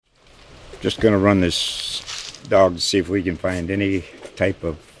Just going to run this dog to see if we can find any type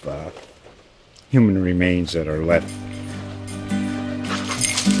of human remains that are left.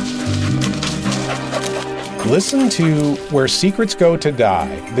 Listen to Where Secrets Go to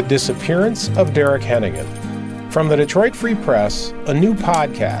Die, The Disappearance of Derek Hennigan. From the Detroit Free Press, a new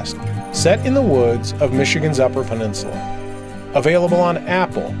podcast set in the woods of Michigan's Upper Peninsula. Available on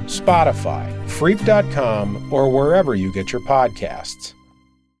Apple, Spotify, Freep.com, or wherever you get your podcasts.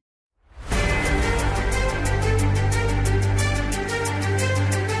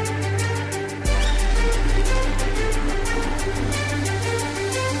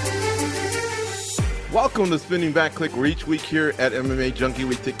 Welcome to Spinning Back Clique, where each week here at MMA Junkie,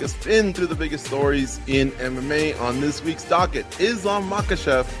 we take a spin through the biggest stories in MMA. On this week's docket, Islam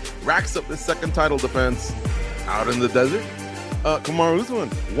Makhachev racks up his second title defense out in the desert. Kamaru Usman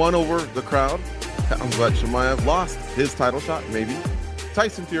won over the crowd. Hamzat Chimaev lost his title shot, maybe.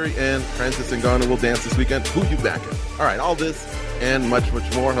 Tyson Fury and Francis Ngannou will dance this weekend. Who you backing? All right, all this and much,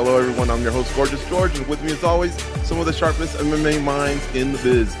 much more. Hello, everyone. I'm your host, Gorgeous George, and with me, as always, some of the sharpest MMA minds in the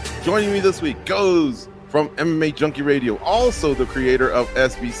biz. Joining me this week goes from MMA Junkie Radio, also the creator of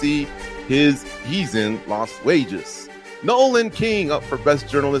SBC. He's in Las Vegas. Nolan King up for Best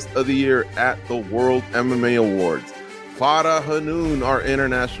Journalist of the Year at the World MMA Awards. Farah Hanoun, our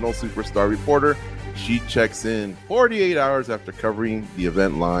international superstar reporter, she checks in 48 hours after covering the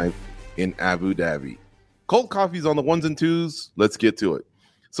event live in Abu Dhabi. Cold coffee's on the ones and twos. Let's get to it.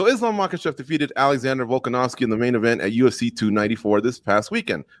 So Islam Makhachev defeated Alexander Volkanovski in the main event at UFC 294 this past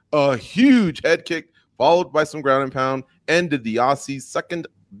weekend. A huge head kick followed by some ground and pound ended the Aussie's second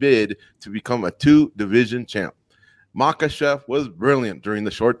bid to become a two-division champ. Makhachev was brilliant during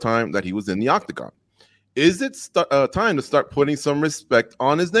the short time that he was in the octagon. Is it time to start putting some respect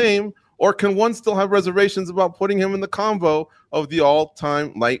on his name, or can one still have reservations about putting him in the combo of the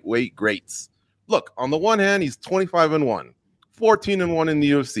all-time lightweight greats? Look, on the one hand, he's 25-1, 14-1 in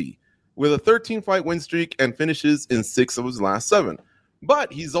the UFC, with a 13-fight win streak and finishes in 6 of his last 7.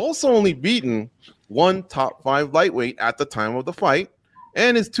 But he's also only beaten one top 5 lightweight at the time of the fight,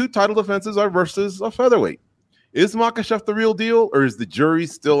 and his 2 title defenses are versus a featherweight. Is Makhachev the real deal, or is the jury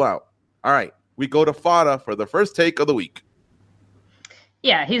still out? All right, we go to Farah for the first take of the week.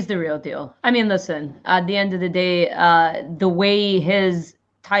 Yeah, he's the real deal. I mean, listen, at the end of the day, the way his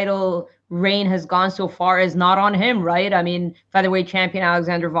title reign has gone so far is not on him, right? I mean, featherweight champion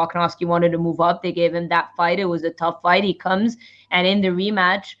Alexander Volkanovski wanted to move up. They gave him that fight. It was a tough fight. He comes and in the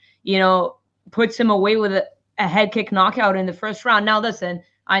rematch, puts him away with a head kick knockout in the first round. Now, listen,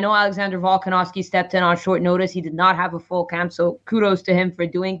 I know Alexander Volkanovski stepped in on short notice. He did not have a full camp, so kudos to him for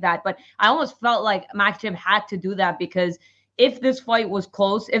doing that. But I almost felt like Makhachev had to do that because if this fight was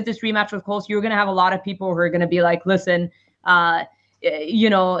close, if this rematch was close, you're going to have a lot of people who are going to be like, listen,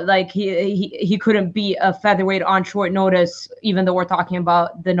 he couldn't be a featherweight on short notice, even though we're talking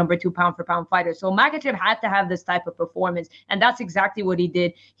about the number 2 pound-for-pound fighter. So Makhachev had to have this type of performance, and that's exactly what he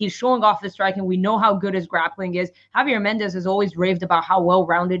did. He's showing off the striking. We know how good his grappling is. Javier Mendez has always raved about how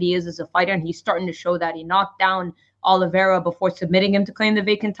well-rounded he is as a fighter, and he's starting to show that. He knocked down Oliveira before submitting him to claim the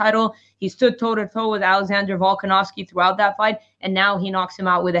vacant title. He stood toe-to-toe with Alexander Volkanovski throughout that fight, and now he knocks him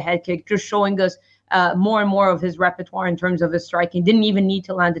out with a head kick, just showing us more and more of his repertoire in terms of his striking. Didn't even need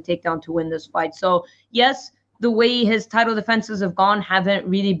to land a takedown to win this fight. So, yes, the way his title defenses have gone haven't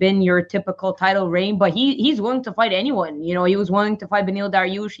really been your typical title reign, but he's willing to fight anyone. He was willing to fight Beneil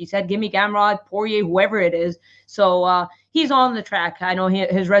Dariush. He said, give me Gamrot, Poirier, whoever it is. So he's on the track. I know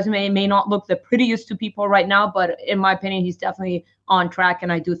his resume may not look the prettiest to people right now, but in my opinion, he's definitely on track,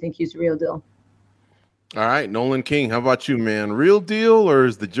 and I do think he's the real deal. All right, Nolan King, how about you, man? Real deal, or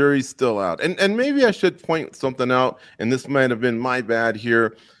is the jury still out? And maybe I should point something out, and this might have been my bad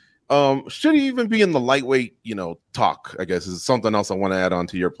here. Should he even be in the lightweight, talk, I guess, is something else I want to add on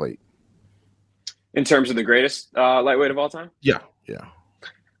to your plate. In terms of the greatest lightweight of all time? Yeah.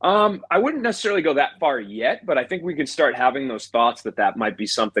 I wouldn't necessarily go that far yet, but I think we could start having those thoughts that might be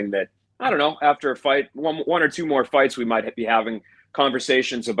something that, I don't know, after a fight, one or two more fights, we might be having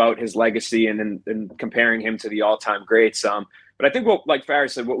conversations about his legacy and comparing him to the all-time greats. But I think like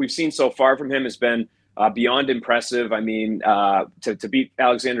Farah said, what we've seen so far from him has been beyond impressive. I mean, to beat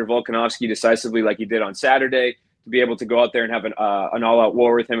Alexander Volkanovski decisively like he did on Saturday, to be able to go out there and have an all-out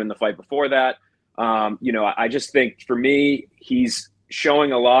war with him in the fight before that. I just think for me, he's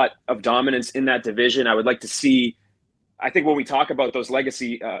showing a lot of dominance in that division. I would like to see, I think when we talk about those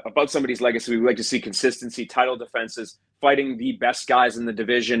legacy, about somebody's legacy, we like to see consistency, title defenses, fighting the best guys in the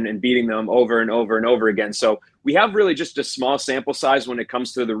division and beating them over and over and over again. So we have really just a small sample size when it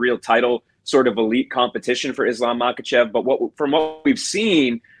comes to the real title sort of elite competition for Islam Makhachev. But from what we've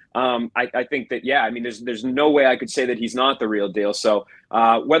seen, I think that, yeah, I mean, there's no way I could say that he's not the real deal. So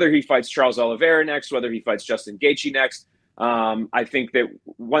whether he fights Charles Oliveira next, whether he fights Justin Gaethje next, I think that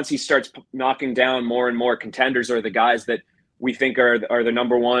once he starts knocking down more and more contenders or the guys that we think are the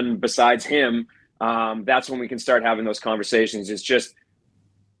number one besides him, that's when we can start having those conversations. It's just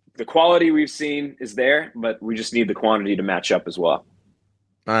the quality we've seen is there, but we just need the quantity to match up as well.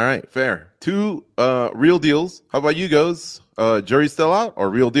 All right, fair. 2 real deals. How about you guys? Jury still out or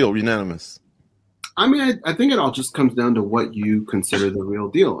real deal, unanimous? I mean, I think it all just comes down to what you consider the real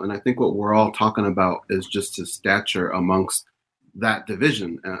deal. And I think what we're all talking about is just his stature amongst that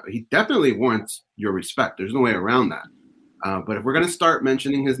division. He definitely warrants your respect. There's no way around that. But if we're going to start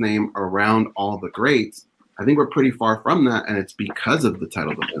mentioning his name around all the greats, I think we're pretty far from that. And it's because of the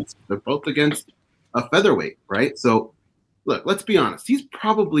title defense. They're both against a featherweight, right? So, look, let's be honest. He's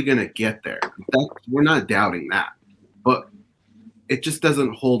probably going to get there. We're not doubting that. But it just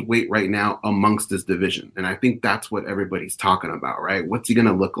doesn't hold weight right now amongst this division. And I think that's what everybody's talking about, right? What's he going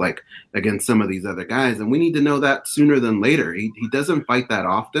to look like against some of these other guys? And we need to know that sooner than later. He doesn't fight that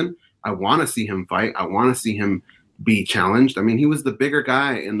often. I want to see him fight. I want to see him be challenged. I mean, he was the bigger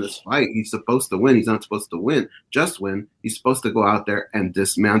guy in this fight. He's supposed to win. He's not supposed to win, just win. He's supposed to go out there and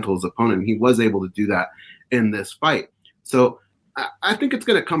dismantle his opponent. He was able to do that in this fight. So I think it's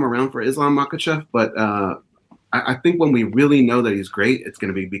going to come around for Islam Makhachev, but I think when we really know that he's great, it's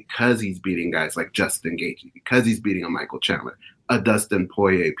going to be because he's beating guys like Justin Gaethje, because he's beating a Michael Chandler, a Dustin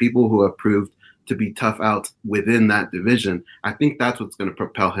Poirier, people who have proved to be tough outs within that division. I think that's what's going to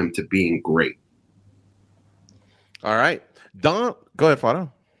propel him to being great. All right. Don, go ahead,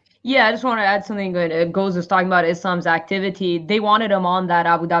 Fado. Yeah, I just want to add something good. Goes was talking about Islam's activity. They wanted him on that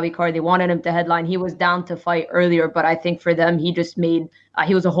Abu Dhabi card. They wanted him to headline. He was down to fight earlier, but I think for them, he just made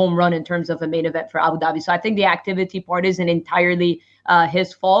he was a home run in terms of a main event for Abu Dhabi. So I think the activity part isn't entirely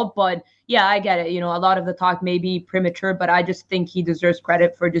his fault. But yeah, I get it. You know, a lot of the talk may be premature, but I just think he deserves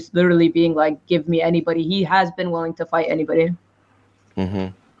credit for just literally being like, give me anybody. He has been willing to fight anybody. Mm-hmm.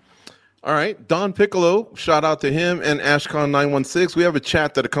 All right, Don Piccolo, shout out to him and Ashcon916. We have a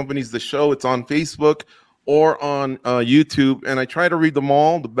chat that accompanies the show. It's on Facebook or on YouTube, and I try to read them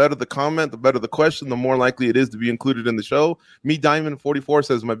all. The better the comment, the better the question, the more likely it is to be included in the show. Me Diamond 44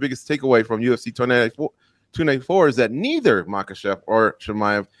 says, my biggest takeaway from UFC 294 is that neither Makhachev or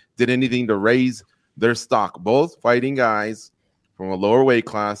Chimaev did anything to raise their stock. Both fighting guys from a lower weight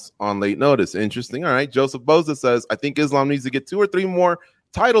class on late notice. Interesting. All right, Joseph Boza says, I think Islam needs to get 2 or 3 more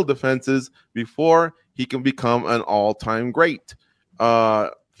title defenses before he can become an all-time great.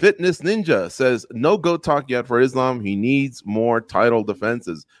 Fitness Ninja says no GOAT talk yet for Islam. He needs more title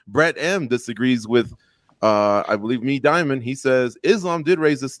defenses. Brett M disagrees with I believe Me Diamond. He says Islam did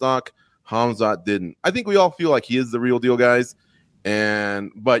raise his stock, Hamzat didn't. I think we all feel like he is the real deal, guys.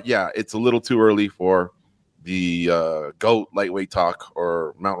 But yeah, it's a little too early for the GOAT lightweight talk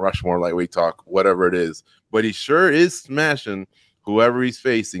or Mount Rushmore lightweight talk, whatever it is. But he sure is smashing whoever he's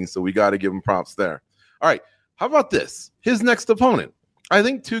facing, so we got to give him props there. All right, how about this? His next opponent. I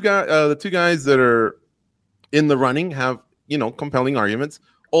think the 2 guys that are in the running have, compelling arguments.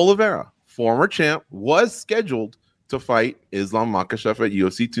 Oliveira, former champ, was scheduled to fight Islam Makhachev at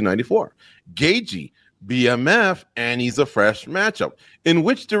UFC 294. Gaethje, BMF, and he's a fresh matchup. In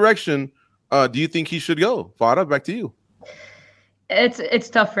which direction do you think he should go? Fada, back to you. It's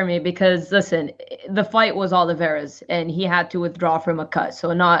tough for me because, listen, the fight was Oliveira's and he had to withdraw from a cut.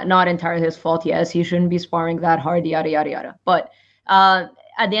 So not entirely his fault. Yes, he shouldn't be sparring that hard, yada, yada, yada. But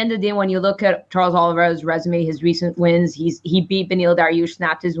at the end of the day, when you look at Charles Oliveira's resume, his recent wins, he beat Beneil Dariush,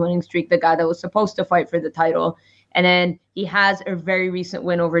 snapped his winning streak, the guy that was supposed to fight for the title. And then he has a very recent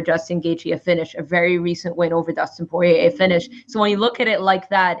win over Justin Gaethje, a finish, a very recent win over Dustin Poirier, a finish. So when you look at it like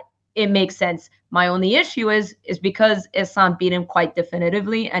that, it makes sense. My only issue is because Islam beat him quite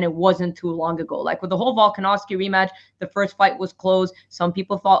definitively, and it wasn't too long ago. Like with the whole Volkanovski rematch, the first fight was close. Some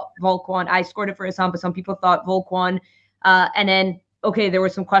people thought Volk won. I scored it for Islam, but some people thought Volk won. And then, okay, there were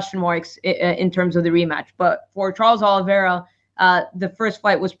some question marks in terms of the rematch. But for Charles Oliveira, the first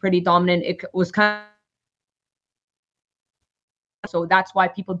fight was pretty dominant. It was kind of, so that's why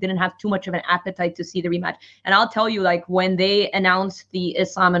people didn't have too much of an appetite to see the rematch. And I'll tell you, like when they announced the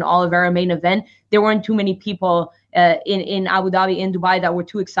Islam and Oliveira main event, there weren't too many people in Abu Dhabi, in Dubai, that were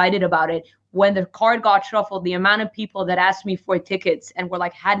too excited about it. When the card got shuffled, the amount of people that asked me for tickets and were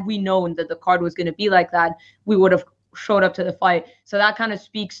like, had we known that the card was going to be like that, we would have showed up to the fight. So that kind of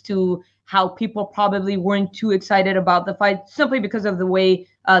speaks to how people probably weren't too excited about the fight simply because of the way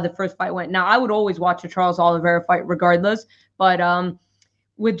the first fight went. Now, I would always watch a Charles Oliveira fight regardless, but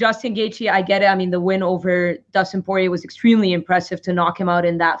with Justin Gaethje, I get it. I mean, the win over Dustin Poirier was extremely impressive to knock him out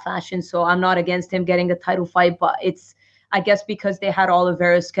in that fashion. So I'm not against him getting a title fight, but it's, I guess, because they had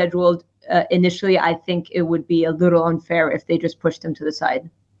Oliveira scheduled initially, I think it would be a little unfair if they just pushed him to the side.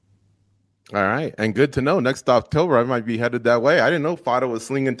 All right, and good to know. Next October, I might be headed that way. I didn't know Fado was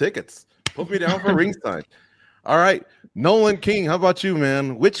slinging tickets. Put me down for ringside. All right, Nolan King, how about you,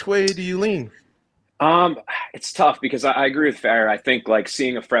 man? Which way do you lean? It's tough because I agree with Farrah. I think like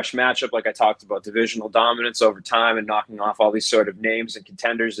seeing a fresh matchup, like I talked about, divisional dominance over time and knocking off all these sort of names and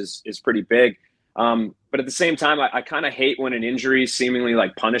contenders is pretty big. But at the same time, I kind of hate when an injury seemingly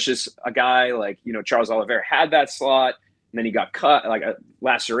like punishes a guy. Like, you know, Charles Oliveira had that slot and then he got cut, like a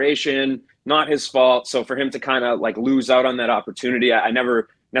laceration, not his fault. So for him to kind of like lose out on that opportunity, I never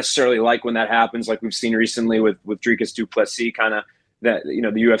necessarily like when that happens. Like we've seen recently with Dricus du Plessis, kind of that, you know,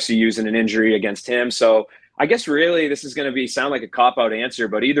 the UFC using an injury against him. So I guess really this is going to sound like a cop-out answer,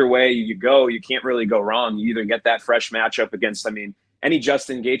 but either way you go, you can't really go wrong. You either get that fresh matchup against, I mean, any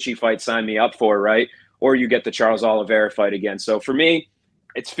Justin Gaethje fight sign me up for, right? Or you get the Charles Oliveira fight again. So for me,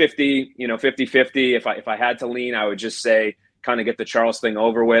 it's 50, 50-50. If I had to lean, I would just say kind of get the Charles thing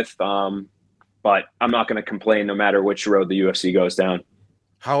over with. But I'm not going to complain no matter which road the UFC goes down.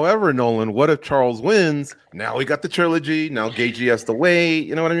 However, Nolan, what if Charles wins? Now we got the trilogy. Now Gaethje has to wait.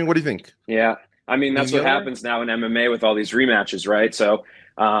 You know what I mean? What do you think? Yeah. I mean, that's what happens now in MMA with all these rematches, right? So,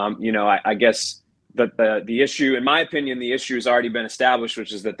 I guess the issue, in my opinion, the issue has already been established,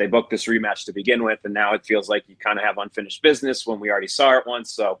 which is that they booked this rematch to begin with. And now it feels like you kind of have unfinished business when we already saw it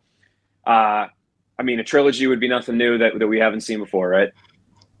once. So, a trilogy would be nothing new that we haven't seen before, right?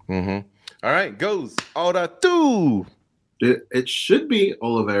 Mm-hmm. All right, goes Ahora tú. It should be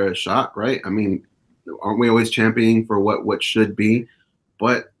Oliveira's shot, right? I mean, aren't we always championing for what should be?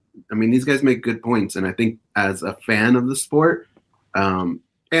 But I mean, these guys make good points, and I think as a fan of the sport, and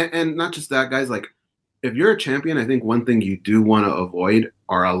not just that, guys, like if you're a champion, I think one thing you do want to avoid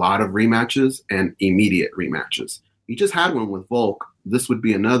are a lot of rematches and immediate rematches. You just had one with Volk. This would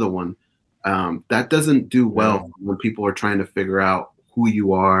be another one. That doesn't do well when people are trying to figure out who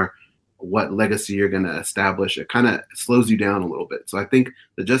you are, what legacy you're going to establish. It kind of slows you down a little bit. So I think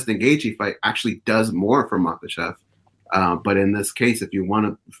the Justin Gaethje fight actually does more for Makhachev. But in this case, if you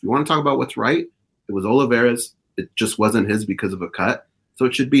want to talk about what's right, it was Oliveira's. It just wasn't his because of a cut. So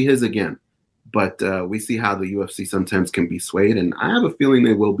it should be his again. But we see how the UFC sometimes can be swayed, and I have a feeling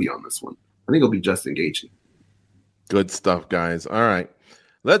they will be on this one. I think it'll be Justin Gaethje. Good stuff, guys. All right.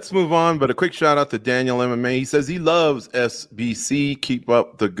 Let's move on, but a quick shout out to Daniel MMA. He says he loves SBC. Keep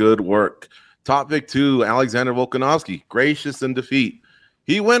up the good work. Topic 2, Alexander Volkanovski, gracious in defeat.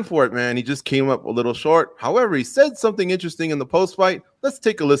 He went for it, man. He just came up a little short. However, he said something interesting in the post-fight. Let's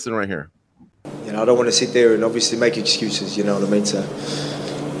take a listen right here. I don't want to sit there and obviously make excuses, you know what I mean? So,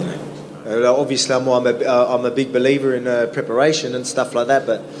 obviously I'm a big believer in preparation and stuff like that,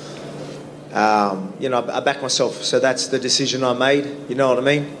 but I back myself. So that's the decision I made. You know what I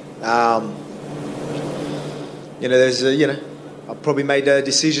mean? I probably made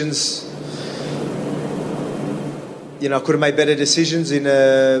decisions. I could have made better decisions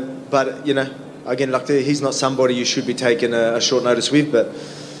but again, he's not somebody you should be taking a short notice with, but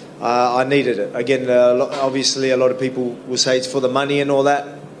I needed it. Again, obviously a lot of people will say it's for the money and all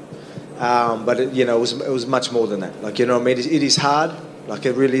that. But it was much more than that. It is hard.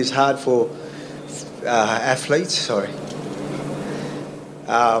 It really is hard for athletes. Sorry.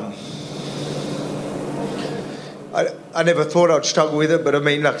 I never thought I'd struggle with it, but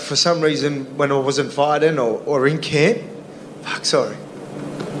for some reason when I wasn't fighting or in camp, I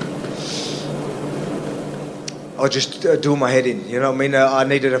just do my head in. You know what I mean? I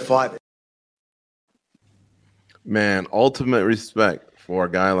needed a fight. Man, ultimate respect for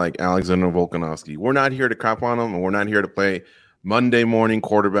a guy like Alexander Volkanovski. We're not here to crap on him, and we're not here to play Monday morning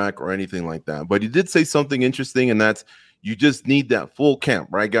quarterback or anything like that. But he did say something interesting, and that's you just need that full camp,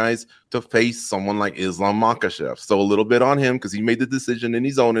 right, guys, to face someone like Islam Makhachev. So a little bit on him because he made the decision and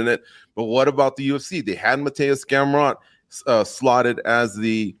he's owning it. But what about the UFC? They had Mateus Gamrot slotted as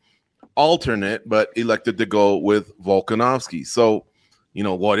the alternate, but elected to go with Volkanovski. So,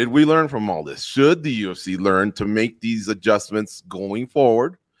 what did we learn from all this? Should the UFC learn to make these adjustments going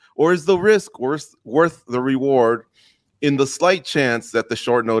forward? Or is the risk worth the reward in the slight chance that the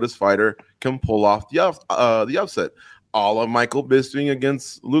short notice fighter can pull off the upset? All of Michael Bisping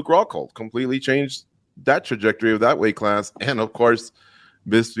against Luke Rockhold completely changed that trajectory of that weight class. And of course,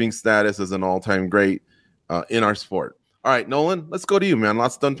 Bisping's status as an all-time great in our sport. All right, Nolan, let's go to you, man.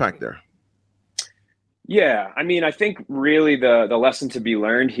 Lots to unpack there. Yeah, I mean, I think really the lesson to be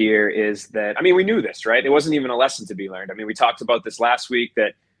learned here is that, I mean, we knew this, right? It wasn't even a lesson to be learned. I mean, we talked about this last week,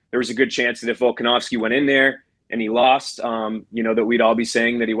 that there was a good chance that if Volkanovski went in there and he lost, that we'd all be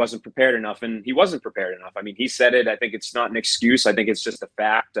saying that he wasn't prepared enough, and he wasn't prepared enough. I mean, he said it. I think it's not an excuse. I think it's just a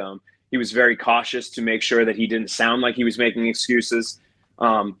fact. He was very cautious to make sure that he didn't sound like he was making excuses.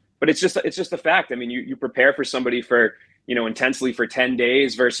 But it's just a fact. I mean, you prepare for somebody for, intensely for 10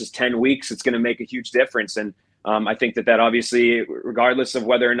 days versus 10 weeks, it's going to make a huge difference. And I think that obviously, regardless of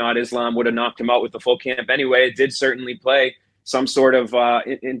whether or not Islam would have knocked him out with the full camp anyway, it did certainly play some sort of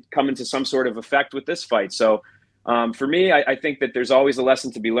come into some sort of effect with this fight. So for me, I think that there's always a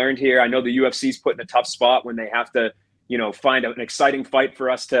lesson to be learned here. I know the UFC's put in a tough spot when they have to, find an exciting fight for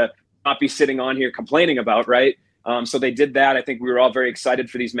us to not be sitting on here complaining about, right? So they did that. I think we were all very excited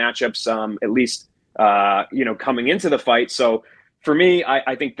for these matchups, at least coming into the fight. So for me,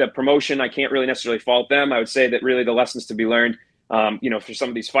 I think the promotion, I can't really necessarily fault them. I would say that really the lessons to be learned, for some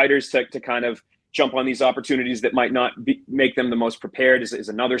of these fighters to kind of jump on these opportunities that might not make them the most prepared is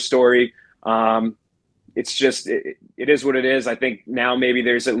another story. It's just, it is what it is. I think now maybe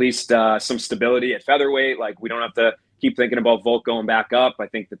there's at least some stability at featherweight. Like, we don't have to keep thinking about Volk going back up. I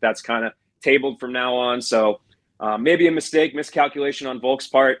think that's kind of tabled from now on. So maybe a miscalculation on Volk's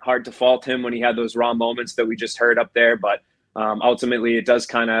part. Hard to fault him when he had those raw moments that we just heard up there. But ultimately, it does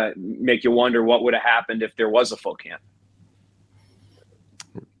kind of make you wonder what would have happened if there was a full camp.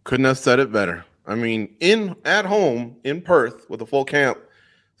 Couldn't have said it better. I mean, at home in Perth with a full camp,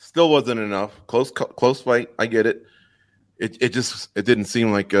 still wasn't enough. Close fight. I get it. It didn't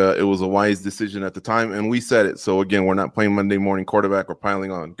seem like it was a wise decision at the time, and we said it. So again, we're not playing Monday morning quarterback. We're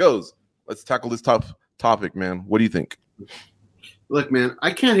piling on. Let's tackle this tough topic, man. What do you think? Look, man,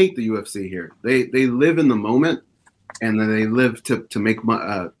 I can't hate the UFC here. They live in the moment, and then they live to make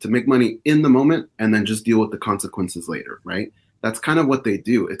money in the moment, and then just deal with the consequences later, right? That's kind of what they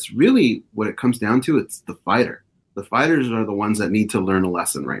do. It's really what it comes down to. It's the fighter. The fighters are the ones that need to learn a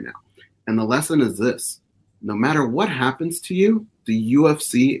lesson right now. And the lesson is this: no matter what happens to you, the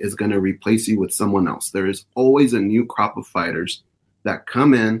UFC is going to replace you with someone else. There is always a new crop of fighters that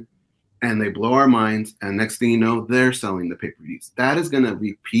come in and they blow our minds, and next thing you know, they're selling the pay-per-views. That is going to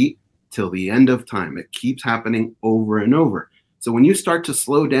repeat till the end of time. It keeps happening over and over. So when you start to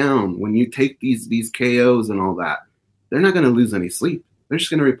slow down, when you take these KOs and all that, they're not going to lose any sleep. They're just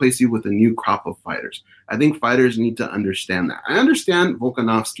going to replace you with a new crop of fighters. I think fighters need to understand that. I understand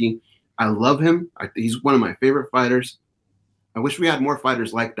Volkanovski. I love him. He's one of my favorite fighters. I wish we had more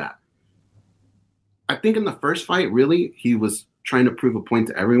fighters like that. I think in the first fight, really, he was trying to prove a point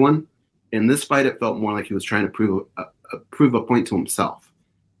to everyone. In this fight, it felt more like he was trying to prove a point to himself.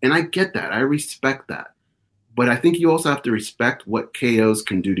 And I get that. I respect that. But I think you also have to respect what KOs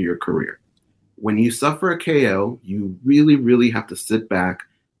can do to your career. When you suffer a KO, you really, really have to sit back,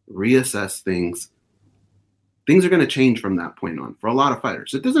 reassess things. Things are going to change from that point on for a lot of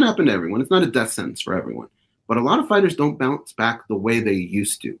fighters. It doesn't happen to everyone. It's not a death sentence for everyone. But a lot of fighters don't bounce back the way they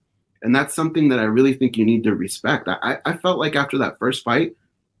used to. And that's something that I really think you need to respect. I felt like after that first fight,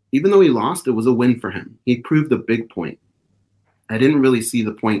 even though he lost, it was a win for him. He proved a big point. I didn't really see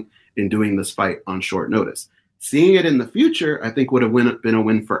the point in doing this fight on short notice. Seeing it in the future, I think would have been a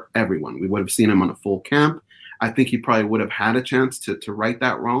win for everyone. We would have seen him on a full camp. I think he probably would have had a chance to right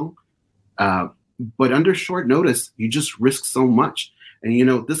that wrong. But under short notice, you just risk so much.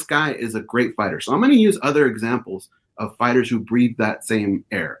 And, this guy is a great fighter. So I'm going to use other examples of fighters who breathe that same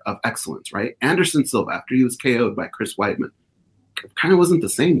air of excellence, right? Anderson Silva, after he was KO'd by Chris Weidman, kind of wasn't the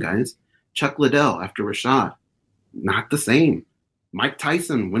same, guys. Chuck Liddell after Rashad, not the same. Mike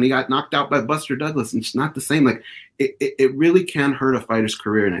Tyson, when he got knocked out by Buster Douglas, it's not the same. Like, it really can hurt a fighter's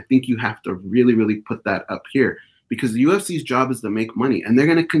career, and I think you have to really, really put that up here because the UFC's job is to make money, and they're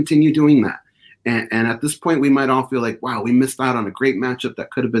going to continue doing that. And at this point, we might all feel like, wow, we missed out on a great matchup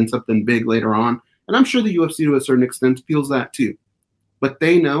that could have been something big later on. And I'm sure the UFC, to a certain extent, feels that too. But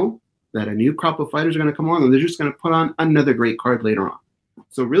they know that a new crop of fighters are going to come on, and they're just going to put on another great card later on.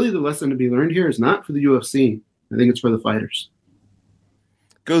 So really the lesson to be learned here is not for the UFC. I think it's for the fighters.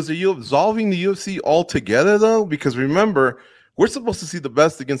 Are you absolving the UFC altogether, though? Because remember, we're supposed to see the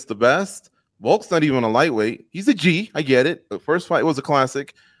best against the best. Volk's not even a lightweight. He's a G. I get it. The first fight was a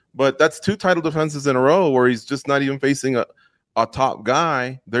classic. But that's 2 title defenses in a row where he's just not even facing a top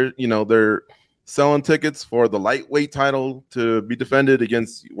guy. They're selling tickets for the lightweight title to be defended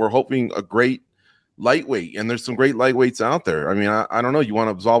against, we're hoping, a great lightweight. And there's some great lightweights out there. I mean, I don't know. You want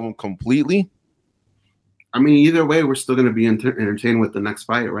to absolve them completely? I mean, either way, we're still going to be entertained with the next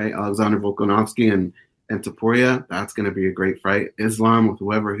fight, right? Alexander Volkanovski and Topuria. That's going to be a great fight. Islam with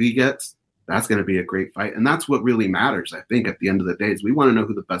whoever he gets, That's going to be a great fight. And that's what really matters, I think, at the end of the day, is we want to know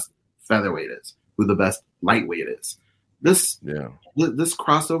who the best featherweight is, who the best lightweight is. This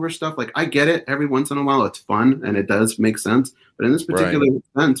crossover stuff, like, I get it. Every once in a while, it's fun and it does make sense. But in this particular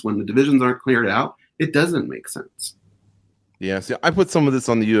sense, when the divisions aren't cleared out, it doesn't make sense. Yeah, see, I put some of this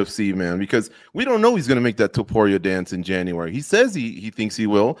on the UFC, man, because we don't know he's going to make that Topuria dance in January. He says he thinks he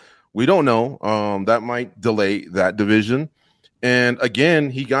will. We don't know. That might delay that division. And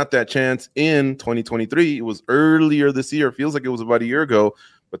again, he got that chance in 2023. It was earlier this year. It feels like it was about a year ago,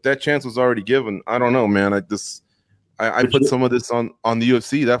 but that chance was already given. I don't know, man. I put some of this on the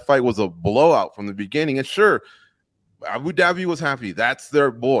UFC. That fight was a blowout from the beginning. And sure, Abu Dhabi was happy. That's their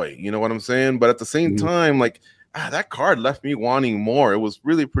boy. You know what I'm saying? But at the same time, like, that card left me wanting more. It was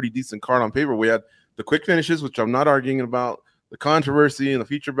really a pretty decent card on paper. We had the quick finishes, which I'm not arguing about, the controversy and the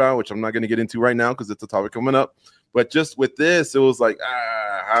feature bout, which I'm not going to get into right now because it's a topic coming up. But just with this, it was like,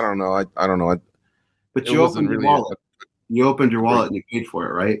 I don't know. I don't know. But you opened your wallet. You opened your wallet and you paid for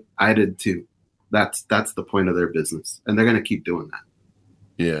it, right? I did too. That's the point of their business. And they're going to keep doing that.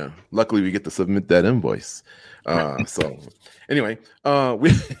 Yeah. Luckily, we get to submit that invoice. So anyway,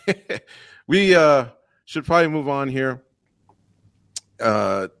 we should probably move on here.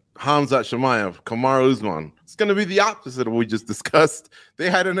 Khamzat Chimaev, Kamaru Usman. It's going to be the opposite of what we just discussed. They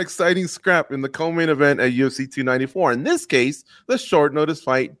had an exciting scrap in the co-main event at UFC 294. In this case, the short notice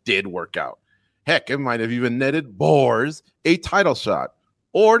fight did work out. Heck, it might have even netted Boers a title shot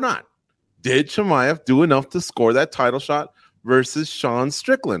or not. Did Chimaev do enough to score that title shot versus Sean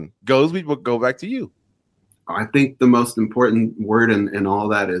Strickland? We will go back to you. I think the most important word in all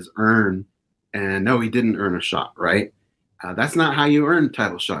that is earn. And no, he didn't earn a shot, right? That's not how you earn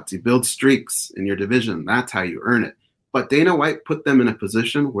title shots. You build streaks in your division. That's how you earn it. But Dana White put them in a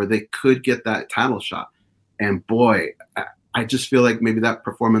position where they could get that title shot. And boy, I just feel like maybe that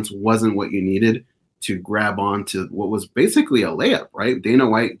performance wasn't what you needed to grab on to what was basically a layup, right? Dana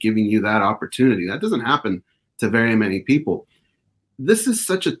White giving you that opportunity. That doesn't happen to very many people. This is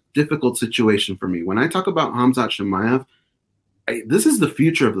such a difficult situation for me. When I talk about Khamzat Chimaev, this is the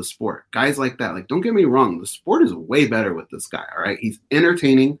future of the sport. Guys like that, like, don't get me wrong, the sport is way better with this guy, all right? He's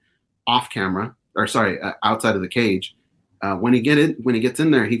entertaining outside of the cage. When he gets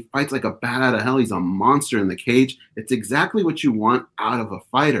in there, he fights like a bat out of hell. He's a monster in the cage. It's exactly what you want out of a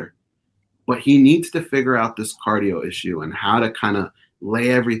fighter. But he needs to figure out this cardio issue and how to kind of lay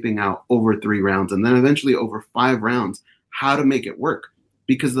everything out over 3 rounds and then eventually over 5 rounds, how to make it work.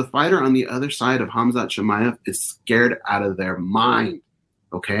 Because the fighter on the other side of Khamzat Chimaev is scared out of their mind,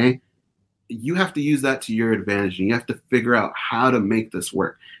 okay? You have to use that to your advantage, and you have to figure out how to make this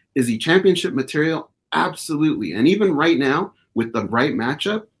work. Is he championship material? Absolutely. And even right now, with the right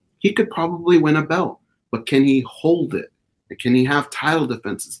matchup, he could probably win a belt. But can he hold it? And can he have title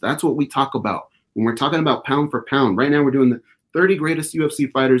defenses? That's what we talk about. When we're talking about pound for pound, right now we're doing the 30 greatest UFC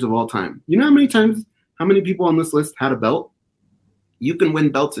fighters of all time. You know how many people on this list had a belt? You can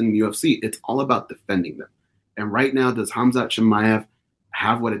win belts in the UFC. It's all about defending them. And right now, does Khamzat Chimaev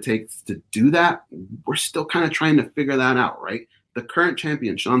have what it takes to do that? We're still kind of trying to figure that out, right? The current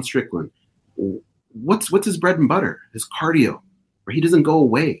champion, Sean Strickland, what's his bread and butter? His cardio, where he doesn't go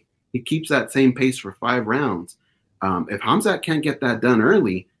away. He keeps that same pace for 5 rounds. If Khamzat can't get that done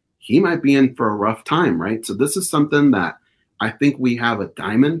early, he might be in for a rough time, right? So this is something that I think we have a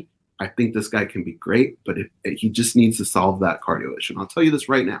diamond. I think this guy can be great, but he just needs to solve that cardio issue. And I'll tell you this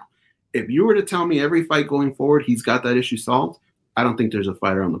right now. If you were to tell me every fight going forward he's got that issue solved, I don't think there's a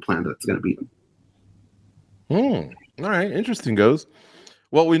fighter on the planet that's going to beat him. All right. Interesting, Goes.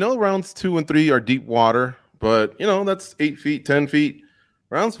 Well, we know rounds 2 and 3 are deep water, but, that's 8 feet, 10 feet.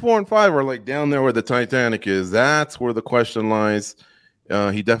 Rounds 4 and 5 are like down there where the Titanic is. That's where the question lies.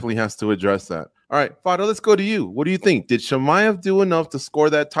 He definitely has to address that. All right, Fado, let's go to you. What do you think? Did Chimaev do enough to score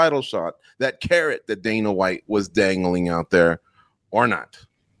that title shot, that carrot that Dana White was dangling out there, or not?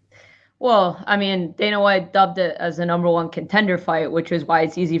 Well, I mean, Dana White dubbed it as a number 1 contender fight, which is why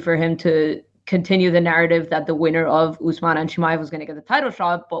it's easy for him to continue the narrative that the winner of Usman and Chimaev was going to get the title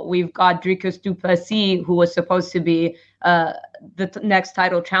shot. But we've got Dricus du Plessis, who was supposed to be the next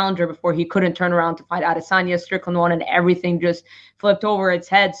title challenger before he couldn't turn around to fight Adesanya. Strickland won, and everything just flipped over its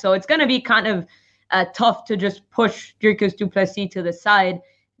head. So it's going to be kind of tough to just push Dricus du Plessis to the side.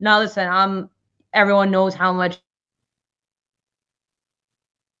 Now, listen, everyone knows how much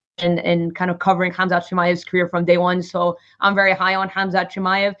and kind of covering Khamzat Chimaev's career from day one. So I'm very high on Khamzat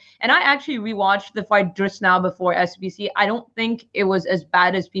Chimaev. And I actually rewatched the fight just now before SBC. I don't think it was as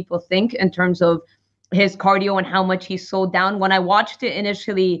bad as people think in terms of his cardio and how much he slowed down. When I watched it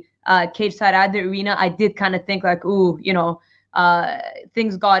initially, cage side at the arena, I did kind of think like, ooh,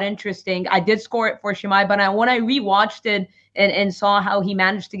 things got interesting. I did score it for Chimaev, but when I rewatched it and saw how he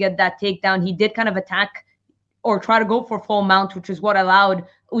managed to get that takedown, he did kind of attack or try to go for full mount, which is what allowed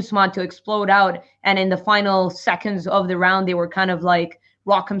Usman to explode out. And in the final seconds of the round, they were kind of like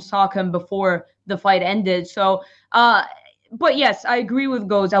rock'em sock'em before the fight ended. So, but yes, I agree with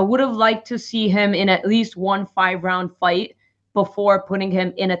Goes. I would have liked to see him in at least one 5-round fight before putting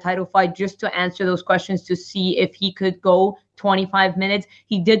him in a title fight, just to answer those questions, to see if he could go 25 minutes.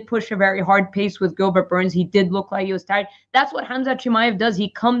 He did push a very hard pace with Gilbert Burns. He did look like he was tired. That's what Khamzat Chimaev does. He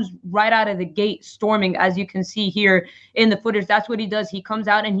comes right out of the gate storming, as you can see here in the footage. That's what he does. He comes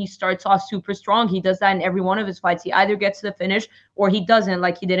out and he starts off super strong. He does that in every one of his fights. He either gets to the finish or he doesn't,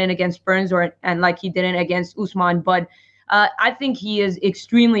 like he didn't against Burns and like he didn't against Usman. But I think he is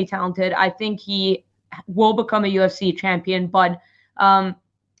extremely talented. I think he will become a UFC champion, but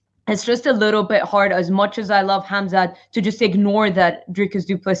it's just a little bit hard, as much as I love Khamzat, to just ignore that Dricus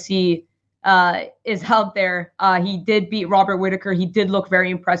du Plessis is out there. He did beat Robert Whittaker. He did look very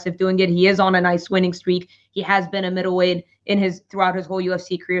impressive doing it. He is on a nice winning streak. He has been a middleweight throughout his whole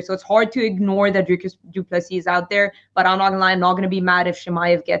UFC career. So it's hard to ignore that Dricus du Plessis is out there, but I'm not gonna lie, I'm not gonna be mad if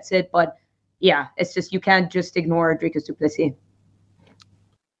Chimaev gets it. But yeah, it's just, you can't just ignore Dricus du Plessis.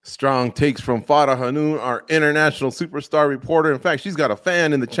 Strong takes from Farah Hanoun, our international superstar reporter. In fact, she's got a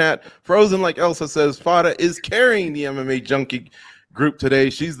fan in the chat. Frozen like Elsa says, Farah is carrying the MMA Junkie group today.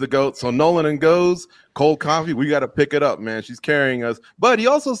 She's the GOAT. So Nolan and Goes, cold coffee, we got to pick it up, man. She's carrying us. But he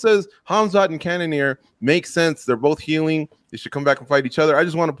also says Khamzat and Cannonier make sense. They're both healing. They should come back and fight each other. I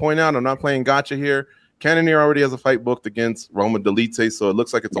just want to point out, I'm not playing gotcha here. Cannonier already has a fight booked against Roman Dolidze, so it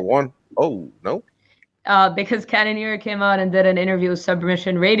looks like it's a one. Oh, no. Because Cannonier came out and did an interview with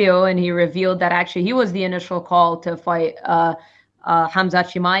Submission Radio, and he revealed that actually he was the initial call to fight Khamzat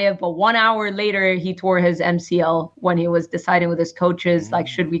Chimaev, but 1 hour later he tore his MCL when he was deciding with his coaches, like,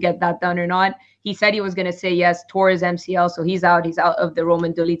 should we get that done or not? He said he was going to say yes, tore his MCL, so he's out of the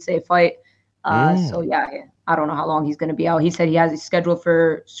Roman Dolidze fight. So yeah, I don't know how long he's going to be out. He said he has it scheduled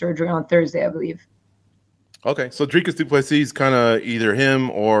for surgery on Thursday, I believe. Okay, so Dricus du Plessis kind of either him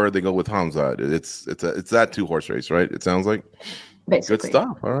or they go with Khamzat. It's that 2-horse race, right? It sounds like. Basically. Good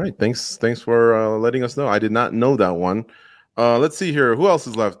stuff. All right, thanks for letting us know. I did not know that one. Let's see here. Who else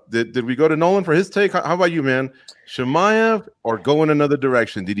is left? Did we go to Nolan for his take? How about you, man? Chimaev or go in another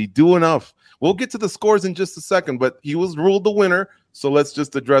direction? Did he do enough? We'll get to the scores in just a second, but he was ruled the winner, so let's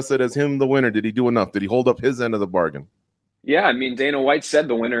just address it as him the winner. Did he do enough? Did he hold up his end of the bargain? Yeah, I mean, Dana White said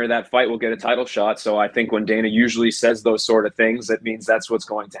the winner of that fight will get a title shot. So I think when Dana usually says those sort of things, that means that's what's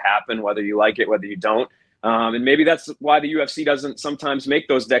going to happen, whether you like it, whether you don't. And maybe that's why the UFC doesn't sometimes make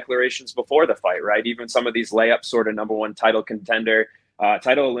those declarations before the fight, right? Even some of these layup sort of number one title contender,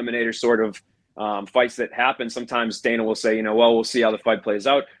 title eliminator sort of fights that happen. Sometimes Dana will say, well, we'll see how the fight plays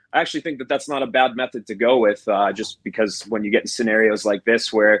out. I actually think that that's not a bad method to go with, just because when you get in scenarios like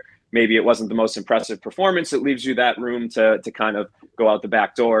this where maybe it wasn't the most impressive performance, it leaves you that room to kind of go out the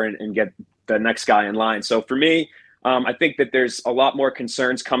back door and get the next guy in line. So for me, I think that there's a lot more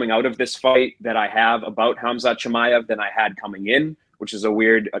concerns coming out of this fight that I have about Khamzat Chimaev than I had coming in, which is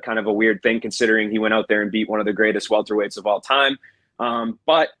a kind of a weird thing considering he went out there and beat one of the greatest welterweights of all time.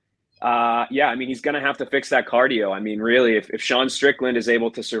 But I mean, he's going to have to fix that cardio. I mean, really, if Sean Strickland is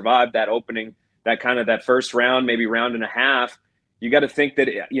able to survive that opening, that first round, maybe round and a half, you got to think that,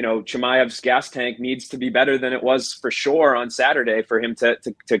 Chimaev's gas tank needs to be better than it was for sure on Saturday for him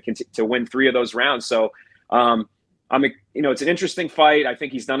to win 3 of those rounds. So, it's an interesting fight. I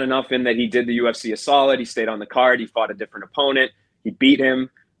think he's done enough in that he did the UFC a solid. He stayed on the card. He fought a different opponent. He beat him.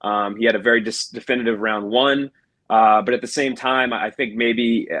 He had a very definitive round 1. But at the same time, I think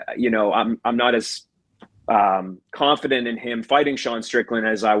maybe, I'm not as confident in him fighting Sean Strickland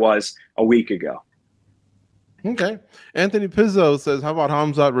as I was a week ago. Okay. Anthony Pizzo says, how about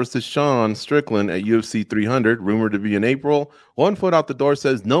Khamzat versus Sean Strickland at UFC 300, rumored to be in April? 1 foot out the door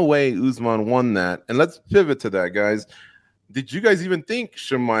says, no way Usman won that. And let's pivot to that, guys. Did you guys even think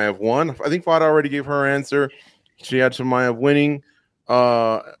Chimaev won? I think Fada already gave her answer. She had Chimaev winning.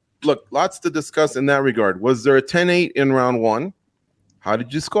 Look, lots to discuss in that regard. Was there a 10-8 in round 1? How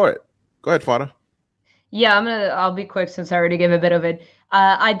did you score it? Go ahead, Fada. Yeah, I'll be quick since I already gave a bit of it.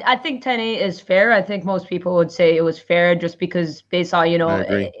 I think 10-8 is fair. I think most people would say it was fair just because based on,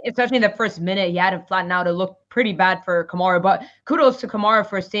 especially in the first minute, he had him flatten out. It looked pretty bad for Kamaru, but kudos to Kamaru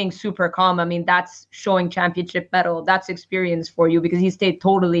for staying super calm. I mean, that's showing championship mettle. That's experience for you because he stayed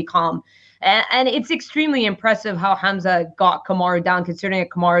totally calm. And it's extremely impressive how Khamzat got Kamaru down, considering that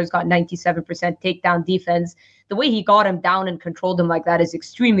Kamaru's got 97% takedown defense. the way he got him down and controlled him like that is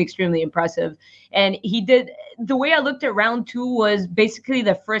extremely, extremely impressive. And the way I looked at round 2 was basically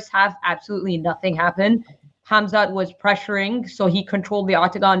the first half, absolutely nothing happened. Khamzat was pressuring, so he controlled the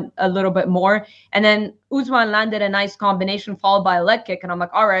octagon a little bit more. And then Usman landed a nice combination followed by a leg kick. And I'm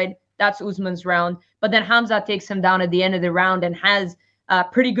like, all right, that's Usman's round. But then Khamzat takes him down at the end of the round and has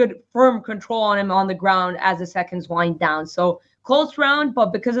pretty good firm control on him on the ground as the seconds wind down. So close round,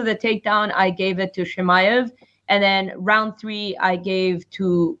 but because of the takedown, I gave it to Chimaev. And then round 3, I gave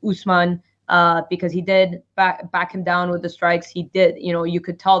to Usman because he did back him down with the strikes. He did, you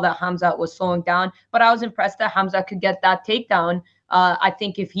could tell that Khamzat was slowing down, but I was impressed that Khamzat could get that takedown. I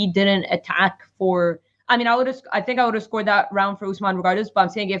think if he didn't attack I think I would have scored that round for Usman regardless, but I'm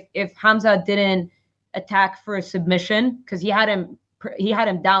saying if Khamzat didn't attack for a submission, because he had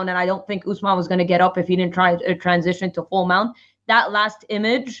him down, and I don't think Usman was going to get up if he didn't try a transition to full mount. That last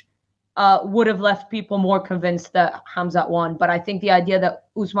image would have left people more convinced that Khamzat won. But I think the idea that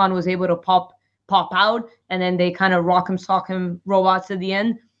Usman was able to pop out and then they kind of rock him, sock him robots at the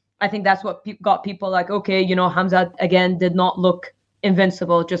end, I think that's what got people like, okay, Khamzat again did not look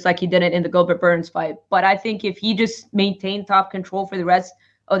invincible, just like he didn't in the Gilbert Burns fight. But I think if he just maintained top control for the rest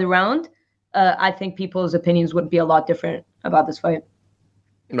of the round, I think people's opinions would be a lot different about this fight.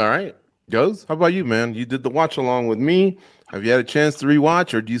 All right. Goes, how about you, man? You did the watch along with me. Have you had a chance to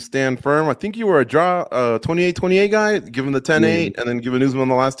rewatch, or do you stand firm? I think you were a draw 28-28 guy, given the 10-8 and then giving Usman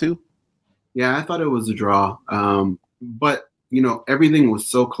the last 2. Yeah, I thought it was a draw. But everything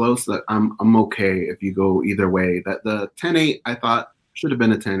was so close that I'm okay if you go either way. That the 10-8 I thought should have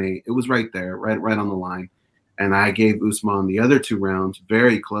been a 10-8. It was right there, right on the line. And I gave Usman the other 2 rounds.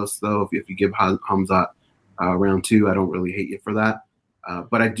 Very close though. If you give Khamzat round 2, I don't really hate you for that.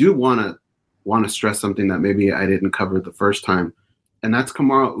 But I do want to stress something that maybe I didn't cover the first time, and that's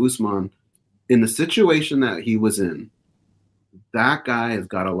Kamaru Usman. In the situation that he was in, that guy has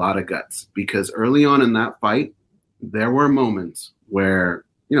got a lot of guts, because early on in that fight, there were moments where,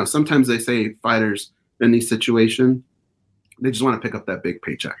 sometimes they say fighters in these situations, they just want to pick up that big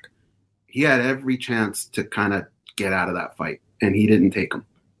paycheck. He had every chance to kind of get out of that fight, and he didn't take them.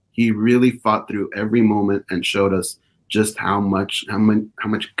 He really fought through every moment and showed us just how much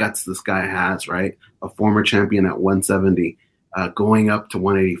guts this guy has, right? A former champion at 170, going up to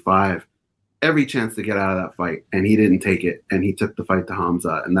 185, every chance to get out of that fight, and he didn't take it, and he took the fight to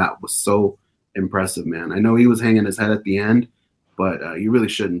Khamzat, and that was so impressive, man. I know he was hanging his head at the end, but you really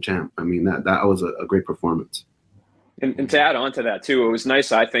shouldn't, champ. I mean, that was a great performance. And to add on to that too, it was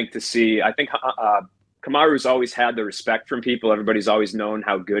nice, I think, to see. I think Kamaru's always had the respect from people. Everybody's always known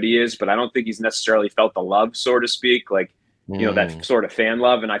how good he is, but I don't think he's necessarily felt the love, so to speak, like, that sort of fan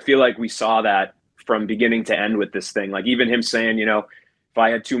love. And I feel like we saw that from beginning to end with this thing. Like even him saying, if I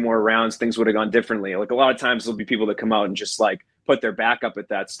had 2 more rounds, things would have gone differently. Like a lot of times there'll be people that come out and just like put their back up at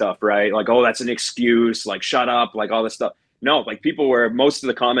that stuff, right? Like, oh, that's an excuse, like shut up, like all this stuff. No, like most of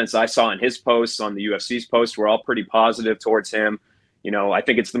the comments I saw in his posts, on the UFC's post, were all pretty positive towards him. I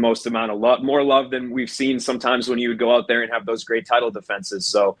think it's the most amount of love, more love than we've seen sometimes when you would go out there and have those great title defenses.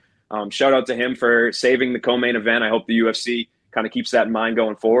 So shout out to him for saving the co-main event. I hope the UFC kind of keeps that in mind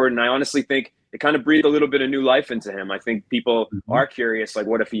going forward. And I honestly think it kind of breathed a little bit of new life into him. I think people are curious, like,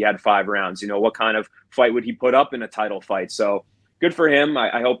 what if he had 5 rounds? What kind of fight would he put up in a title fight? So good for him.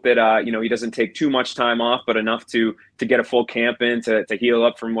 I hope that, he doesn't take too much time off, but enough to get a full camp in to heal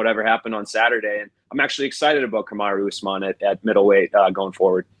up from whatever happened on Saturday. And I'm actually excited about Kamaru Usman at middleweight going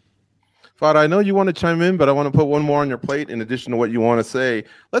forward. Fada, I know you want to chime in, but I want to put one more on your plate in addition to what you want to say.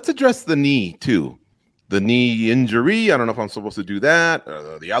 Let's address the knee, too. The knee injury. I don't know if I'm supposed to do that.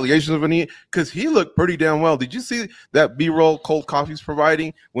 The allegations of a knee, because he looked pretty damn well. Did you see that B-roll Cold Coffee's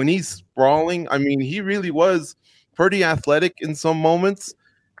providing when he's sprawling? I mean, he really was pretty athletic in some moments.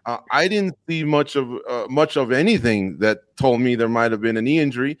 I didn't see much of anything that told me there might have been a knee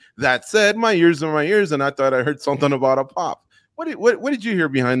injury. That said, my ears are my ears, and I thought I heard something about a pop. What did you hear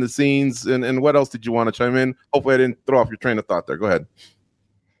behind the scenes, and what else did you want to chime in? Hopefully I didn't throw off your train of thought there. Go ahead.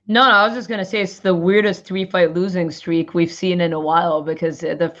 No, I was just going to say it's the weirdest 3-fight losing streak we've seen in a while, because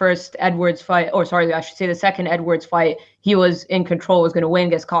the first Edwards fight, or sorry, I should say the second Edwards fight, he was in control, was going to win,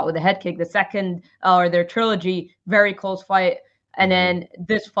 gets caught with a head kick. The second, or their trilogy, very close fight. And then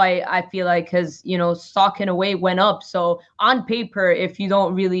this fight, I feel like, has, stock in a way went up. So on paper, if you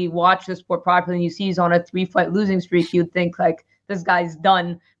don't really watch the sport properly and you see he's on a 3-fight losing streak, you'd think like this guy's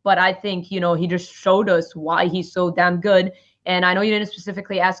done. But I think, he just showed us why he's so damn good. And I know you didn't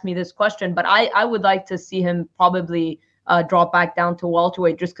specifically ask me this question, but I would like to see him probably drop back down to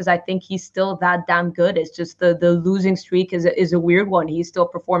welterweight, just because I think he's still that damn good. It's just the losing streak is a weird one. He's still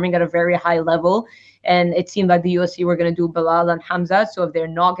performing at a very high level, and it seemed like the UFC were going to do Bilal and Hamza. So if they're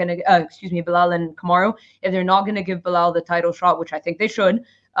not going to, Bilal and Kamaru, if they're not going to give Bilal the title shot, which I think they should,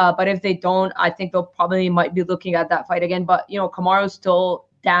 but if they don't, I think they'll probably might be looking at that fight again. But Kamaru's still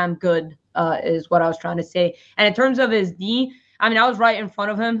damn good, is what I was trying to say. And in terms of his knee, I mean, I was right in front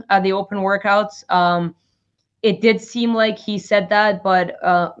of him at the open workouts. It did seem like he said that, but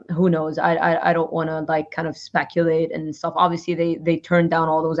who knows? I don't want to kind of speculate and stuff. Obviously, they turned down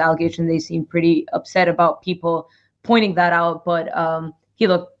all those allegations. They seemed pretty upset about people pointing that out, but he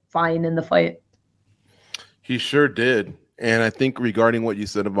looked fine in the fight. He sure did. And I think regarding what you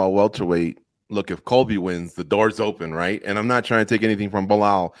said about welterweight, look, if Colby wins, the door's open, right? And I'm not trying to take anything from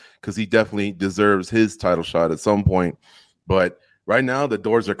Bilal because he definitely deserves his title shot at some point. But right now, the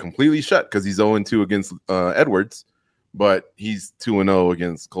doors are completely shut because he's 0-2 against Edwards, but he's 2-0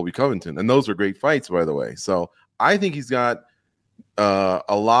 against Colby Covington. And those are great fights, by the way. So I think he's got a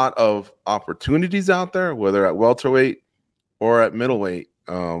lot of opportunities out there, whether at welterweight or at middleweight.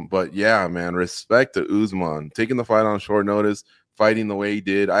 But yeah, man, respect to Usman taking the fight on short notice, fighting the way he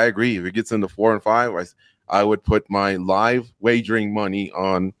did. I agree. If it gets into 4 and 5, I would put my live wagering money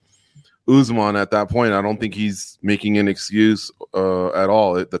on Usman at that point. I don't think he's making an excuse at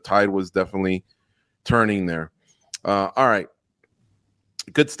all. The tide was definitely turning there. All right.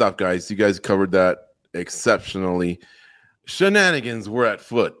 Good stuff, guys. You guys covered that exceptionally. Shenanigans were at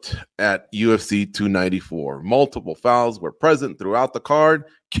foot at UFC 294. Multiple fouls were present throughout the card,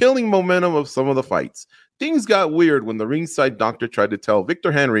 killing momentum of some of the fights. Things got weird when the ringside doctor tried to tell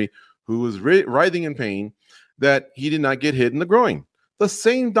Victor Henry, who was writhing in pain, that he did not get hit in the groin. The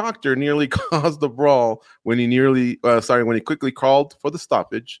same doctor nearly caused a brawl when he quickly called for the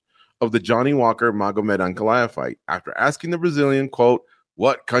stoppage of the Johnny Walker Magomed Ankalaev fight after asking the Brazilian, quote,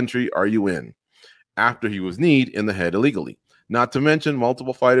 "What country are you in?" after he was kneed in the head illegally. Not to mention,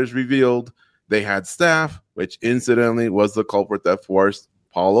 multiple fighters revealed they had staph, which incidentally was the culprit that forced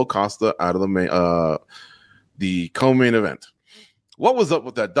Paulo Costa out of the co-main event. What was up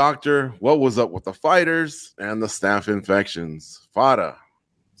with that doctor? What was up with the fighters and the staph infections? Fada,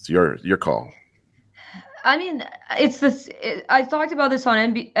 it's your call. I mean, it's this. I talked about this on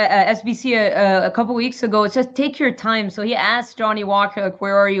SBC a couple weeks ago. It's just take your time. So he asked Johnny Walker, like,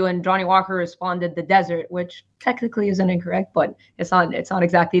 "Where are you?" And Johnny Walker responded, "The desert," which technically isn't incorrect, but it's not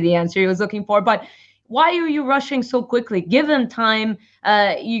exactly the answer he was looking for. But why are you rushing so quickly? Give him time.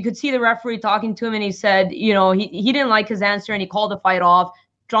 You could see the referee talking to him, and he said, he didn't like his answer, and he called the fight off.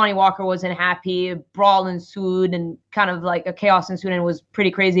 Johnny Walker wasn't happy. Brawl ensued, and kind of like a chaos ensued, and it was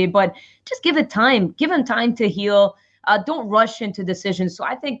pretty crazy. But just give it time. Give him time to heal. Don't rush into decisions. So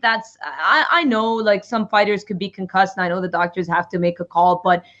I think that's. I know like some fighters could be concussed, and I know the doctors have to make a call,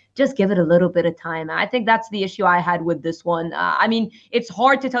 but just give it a little bit of time. I think that's the issue I had with this one. I mean, it's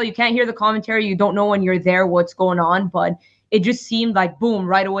hard to tell. You can't hear the commentary. You don't know when you're there what's going on, but it just seemed like, boom,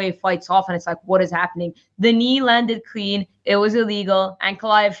 right away, fights off, and it's like, what is happening? The knee landed clean. It was illegal.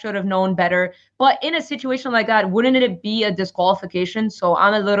 Ankalaev should have known better. But in a situation like that, wouldn't it be a disqualification? So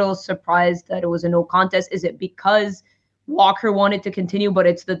I'm a little surprised that it was a no contest. Is it because Walker wanted to continue, but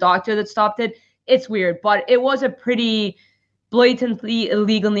it's the doctor that stopped it? It's weird, but it was a pretty blatantly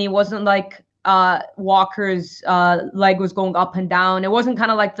illegal knee. It wasn't like Walker's leg was going up and down. It wasn't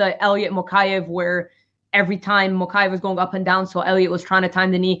kind of like the Elliot Mokaev where every time Mokaev was going up and down, so Elliot was trying to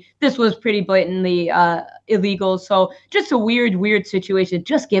time the knee. This was pretty blatantly illegal. So just a weird situation.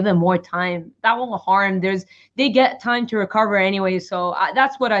 Just give him more time. That won't harm. They get time to recover anyway. So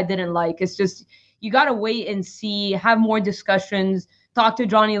that's what I didn't like. It's just you got to wait and see, have more discussions, talk to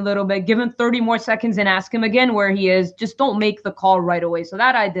Johnny a little bit, give him 30 more seconds and ask him again where he is. Just don't make the call right away. So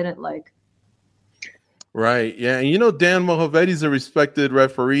that I didn't like. Right. Yeah. And Dan Mohavedi's a respected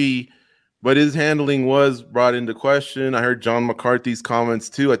referee, but his handling was brought into question. I heard John McCarthy's comments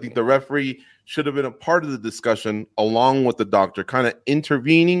too. I think the referee should have been a part of the discussion along with the doctor, kind of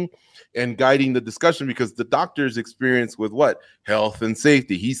intervening and guiding the discussion, because the doctor's experience with health and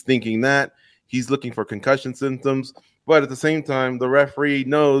safety. He's thinking that he's looking for concussion symptoms, but at the same time, the referee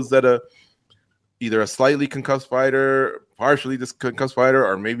knows that either a slightly concussed fighter, partially concussed fighter,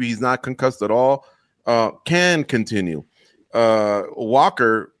 or maybe he's not concussed at all, can continue.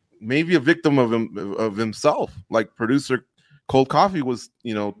 Walker, maybe a victim of himself, like producer Cold Coffee was,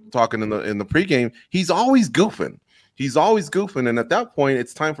 talking in the pregame. He's always goofing. And at that point,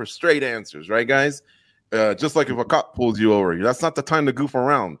 it's time for straight answers, right, guys? Just like if a cop pulls you over, that's not the time to goof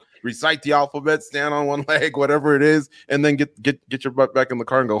around. Recite the alphabet, stand on one leg, whatever it is, and then get your butt back in the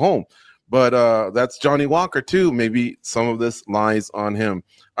car and go home. But that's Johnny Walker too. Maybe some of this lies on him.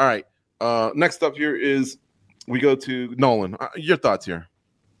 All right. Next up here is we go to Nolan. Your thoughts here?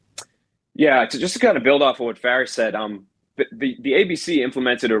 Yeah, just to kind of build off of what Faris said, the ABC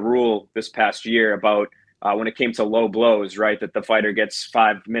implemented a rule this past year about when it came to low blows, right, that the fighter gets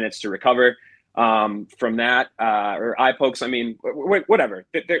 5 minutes to recover from that, or eye pokes. I mean, whatever.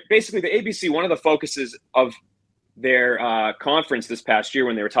 Basically, the ABC, one of the focuses of their conference this past year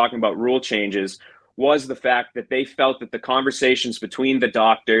when they were talking about rule changes was the fact that they felt that the conversations between the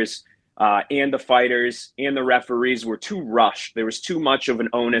doctors and the fighters and the referees were too rushed. There was too much of an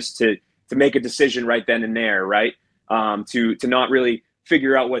onus to make a decision right then and there, right? To not really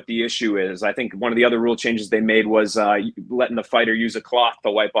figure out what the issue is. I think one of the other rule changes they made was letting the fighter use a cloth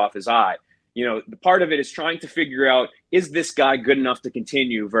to wipe off his eye. You know, the part of it is trying to figure out, is this guy good enough to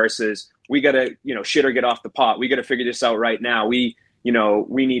continue versus we got to, shit or get off the pot. We got to figure this out right now. We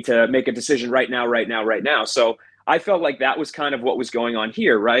need to make a decision right now. So I felt like that was kind of what was going on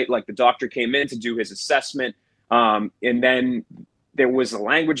here, right? Like the doctor came in to do his assessment. And then there was a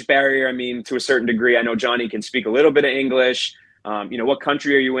language barrier. I mean, to a certain degree, I know Johnny can speak a little bit of English. What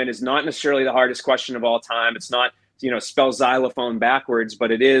country are you in is not necessarily the hardest question of all time. It's not, spell xylophone backwards,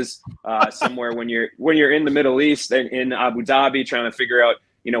 but it is somewhere when you're in the Middle East and in Abu Dhabi trying to figure out,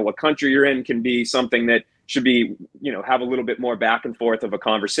 what country you're in can be something that should be, have a little bit more back and forth of a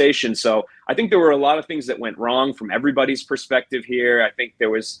conversation. So I think there were a lot of things that went wrong from everybody's perspective here. I think it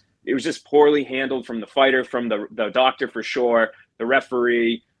was just poorly handled from the fighter, from the doctor for sure, the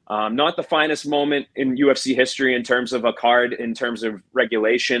referee. Not the finest moment in UFC history in terms of a card, in terms of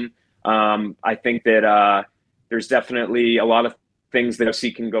regulation. I think that there's definitely a lot of things that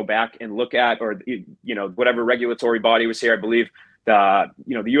UFC can go back and look at, or whatever regulatory body was here. I believe the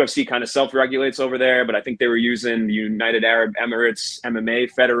UFC kind of self-regulates over there, but I think they were using the United Arab Emirates MMA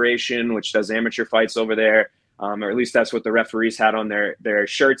Federation, which does amateur fights over there, or at least that's what the referees had on their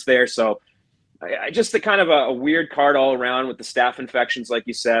shirts there. So I just kind of a weird card all around with the staph infections, like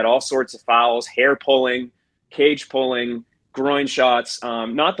you said, all sorts of fouls, hair pulling, cage pulling, groin shots.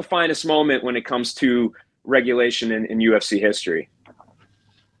 Not the finest moment when it comes to regulation in UFC history.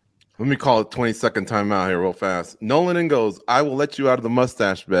 Let me call it 20-second timeout here real fast. Nolan and Goes, I will let you out of the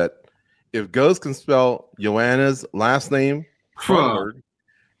mustache bet. If Goes can spell Joanna's last name forward,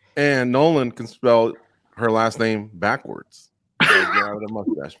 and Nolan can spell her last name backwards, get out of the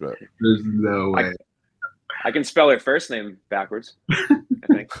mustache bet. There's no way. I can spell her first name backwards, I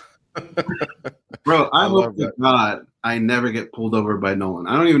think. Bro, I hope to God I never get pulled over by Nolan.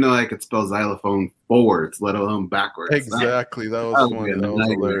 I don't even know I could spell xylophone forwards, let alone backwards. Exactly. That was funny. That was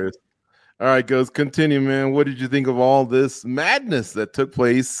hilarious. All right, Goes, continue, man. What did you think of all this madness that took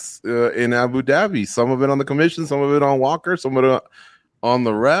place in Abu Dhabi? Some of it on the commission, some of it on Walker, some of it on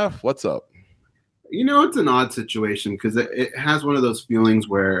the ref. What's up? It's an odd situation because it has one of those feelings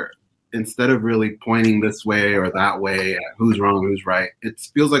where instead of really pointing this way or that way at who's wrong, who's right, it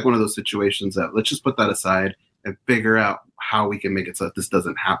feels like one of those situations that let's just put that aside and figure out how we can make it so that this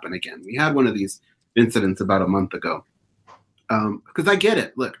doesn't happen again. We had one of these incidents about a month ago. Because I get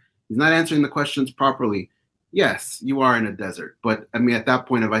it. Look, he's not answering the questions properly. Yes, you are in a desert. But, I mean, at that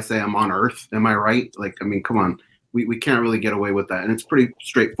point, if I say I'm on Earth, am I right? Like, I mean, come on. We can't really get away with that. And it's a pretty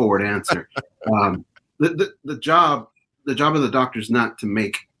straightforward answer. The job of the doctor is not to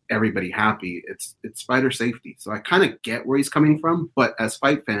make everybody happy. It's fighter safety. So I kind of get where he's coming from. But as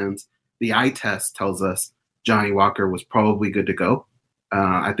fight fans, the eye test tells us Johnny Walker was probably good to go.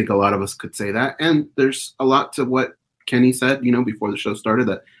 I think a lot of us could say that. And there's a lot to what Kenny said, before the show started,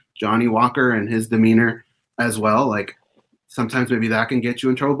 that Johnny Walker and his demeanor as well, like sometimes maybe that can get you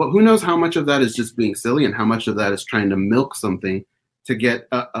in trouble. But who knows how much of that is just being silly and how much of that is trying to milk something to get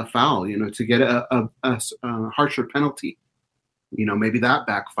a foul, to get a harsher penalty. Maybe that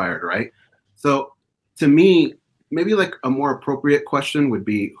backfired, right? So to me, maybe like a more appropriate question would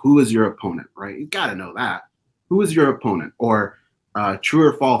be, who is your opponent, right? You got to know that. Who is your opponent? Or true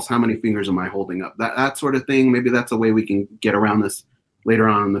or false, how many fingers am I holding up? That sort of thing. Maybe that's a way we can get around this later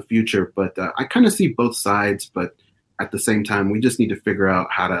on in the future. But I kind of see both sides. But at the same time, we just need to figure out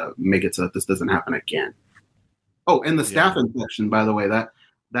how to make it so that this doesn't happen again. Oh, and the staph infection, by the way, that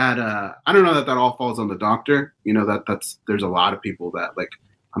I don't know that all falls on the doctor. There's a lot of people that, like,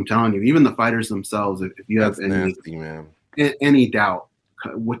 I'm telling you, even the fighters themselves, if you have any doubt,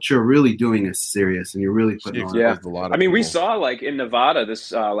 what you're really doing is serious, and you're really putting on a lot of people. We saw, like, in Nevada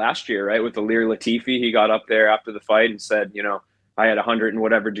this last year, right, with Alir Latifi, he got up there after the fight and said, I had 100 and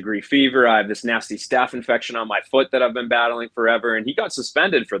whatever degree fever. I have this nasty staph infection on my foot that I've been battling forever. And he got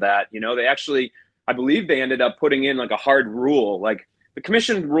suspended for that. They actually, I believe they ended up putting in like a hard rule. Like the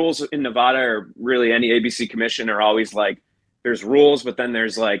commission rules in Nevada, or really any ABC commission, are always like, there's rules, but then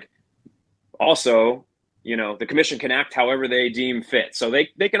there's like, also, the commission can act however they deem fit. So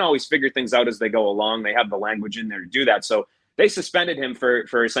they can always figure things out as they go along. They have the language in there to do that. So they suspended him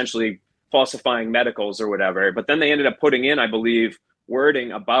for essentially falsifying medicals or whatever. But then they ended up putting in, I believe,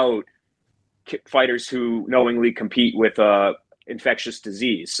 wording about fighters who knowingly compete with infectious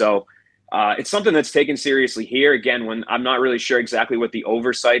disease. So it's something that's taken seriously here. Again, when I'm not really sure exactly what the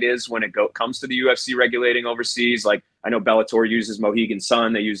oversight is when it comes to the UFC regulating overseas. Like, I know Bellator uses Mohegan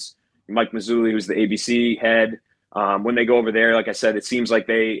Sun. They use Mike Mazzulli, who's the ABC head. When they go over there, like I said, it seems like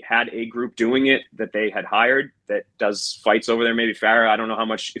they had a group doing it that they had hired that does fights over there. Maybe Farah, I don't know how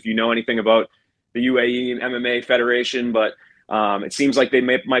much, if you know anything about the UAE MMA Federation, but it seems like they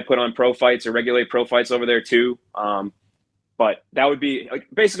might put on pro fights or regulate pro fights over there too. But that would be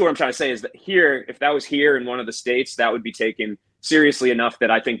basically what I'm trying to say is that here, if that was here in one of the states, that would be taken seriously enough that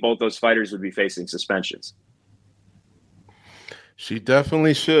I think both those fighters would be facing suspensions. She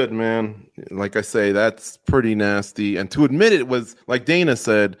definitely should, man. Like I say, that's pretty nasty. And to admit it was, like Dana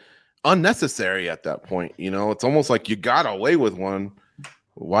said, unnecessary at that point. It's almost like you got away with one.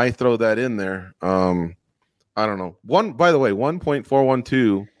 Why throw that in there? I don't know. By the way,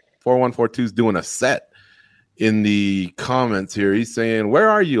 1.412 is doing a set in the comments here. He's saying, where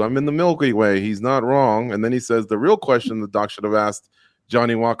are you? I'm in the Milky Way. He's not wrong. And then he says, the real question the doc should have asked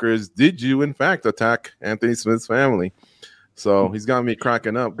Johnny Walker is, did you in fact attack Anthony Smith's family? So he's got me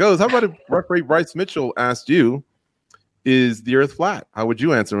cracking up. Goes, how about if referee Bryce Mitchell asked you, is the earth flat? How would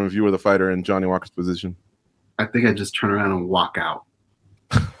you answer him if you were the fighter in Johnny Walker's position? I think I'd just turn around and walk out.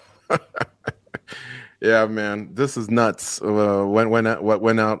 Yeah, man, this is nuts. What went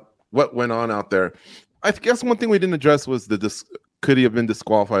on out there? I guess one thing we didn't address was could he have been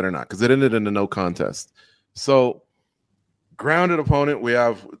disqualified or not? Because it ended in a no contest. So grounded opponent, we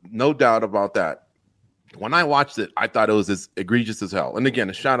have no doubt about that. When I watched it, I thought it was as egregious as hell. And again,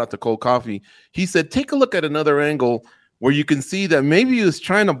 a shout out to Cold Coffee. He said, take a look at another angle where you can see that maybe he was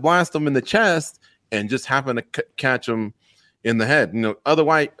trying to blast him in the chest and just happened to catch him in the head.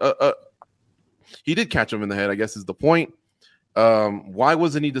 Otherwise, he did catch him in the head, I guess is the point. Why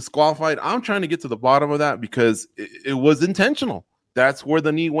wasn't he disqualified? I'm trying to get to the bottom of that because it was intentional. That's where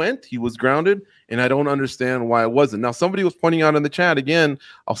the knee went. He was grounded, and I don't understand why it wasn't. Now, somebody was pointing out in the chat again.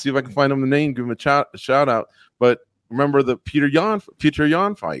 I'll see if I can find him the name, give him a shout out. But remember the Peter Yan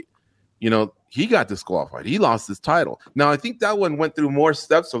fight? He got disqualified. He lost his title. Now, I think that one went through more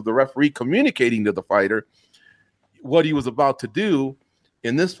steps of the referee communicating to the fighter what he was about to do.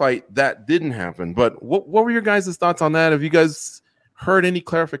 In this fight, that didn't happen. But what were your guys' thoughts on that? Have you guys heard any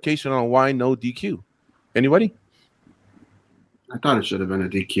clarification on why no DQ? Anybody? I thought it should have been a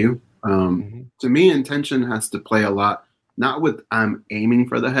DQ. To me, intention has to play a lot, not with I'm aiming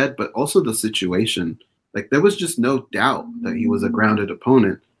for the head, but also the situation. Like, there was just no doubt that he was a grounded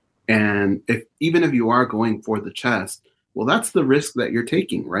opponent. And even if you are going for the chest, well, that's the risk that you're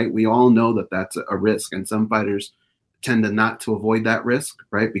taking, right? We all know that that's a risk. And some fighters tend to not to avoid that risk,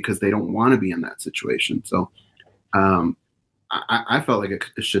 right? Because they don't want to be in that situation. So I felt like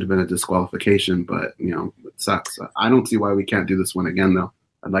it should have been a disqualification, but it sucks. I don't see why we can't do this one again, though.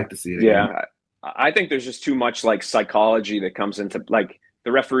 I'd like to see it again. Yeah, I think there's just too much like psychology that comes into, like,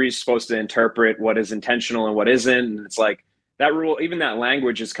 the referee's supposed to interpret what is intentional and what isn't. And it's like that rule, even that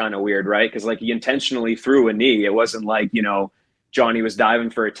language is kind of weird, right? Because like he intentionally threw a knee. It wasn't like, Johnny was diving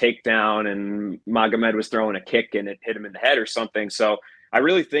for a takedown and Magomed was throwing a kick and it hit him in the head or something. So I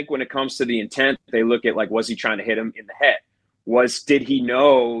really think when it comes to the intent, they look at like, was he trying to hit him in the head? Did he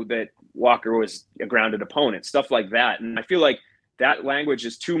know that Walker was a grounded opponent? Stuff like that. And I feel like that language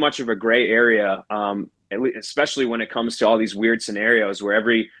is too much of a gray area, especially when it comes to all these weird scenarios where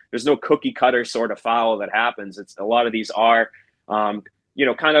there's no cookie cutter sort of foul that happens. It's a lot of these are, kind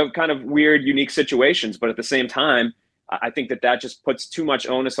of weird, unique situations. But at the same time, I think that just puts too much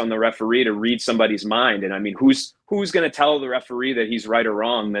onus on the referee to read somebody's mind. And I mean, who's going to tell the referee that he's right or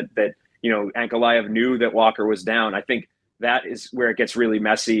wrong, that Ankalaev knew that Walker was down? I think that is where it gets really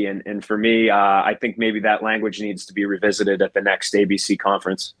messy. And for me, I think maybe that language needs to be revisited at the next ABC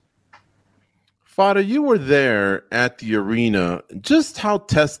conference. Fada, you were there at the arena. Just how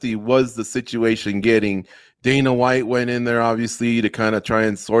testy was the situation getting? Dana White went in there, obviously, to kind of try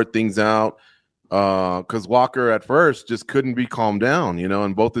and sort things out. Because Walker at first just couldn't be calmed down,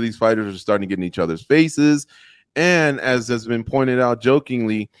 and both of these fighters are starting to get in each other's faces. And as has been pointed out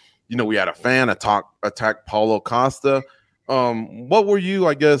jokingly, we had a fan attack Paulo Costa. What were you,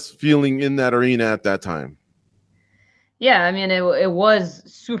 I guess, feeling in that arena at that time? Yeah, I mean, it was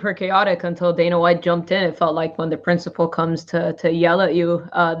super chaotic until Dana White jumped in. It felt like when the principal comes to yell at you,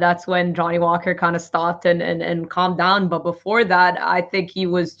 that's when Johnny Walker kind of stopped and calmed down. But before that, I think he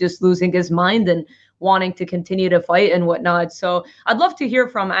was just losing his mind and wanting to continue to fight and whatnot. So I'd love to hear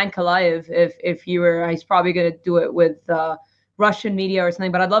from Ankalaev if you were. He's probably going to do it with Russian media or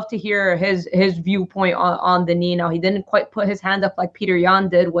something. But I'd love to hear his viewpoint on the knee. Now, he didn't quite put his hand up like Peter Yan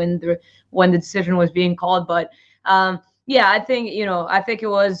did when the decision was being called, but. Yeah, I think it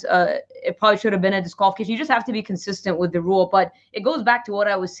was. It probably should have been a disqualification. You just have to be consistent with the rule. But it goes back to what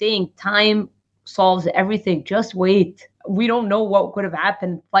I was saying. Time solves everything. Just wait. We don't know what could have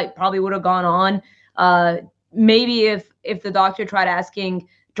happened. Fight probably would have gone on. Maybe if the doctor tried asking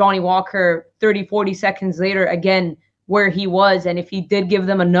Johnny Walker 30, 40 seconds later again where he was, and if he did give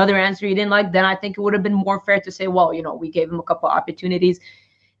them another answer he didn't like, then I think it would have been more fair to say, well, we gave him a couple opportunities.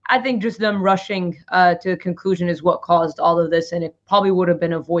 I think just them rushing to a conclusion is what caused all of this, and it probably would have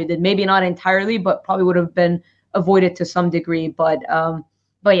been avoided. Maybe not entirely, but probably would have been avoided to some degree. But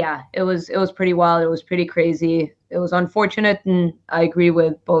yeah, it was pretty wild. It was pretty crazy. It was unfortunate, and I agree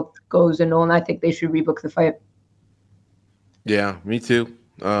with both Goes and Nolan. I think they should rebook the fight. Yeah, me too.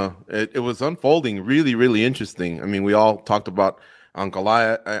 It was unfolding really, really interesting. I mean, we all talked about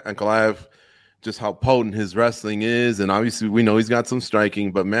Ankalaev, just how potent his wrestling is, and obviously we know he's got some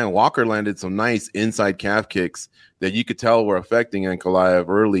striking, but man, Walker landed some nice inside calf kicks that you could tell were affecting Ankalaev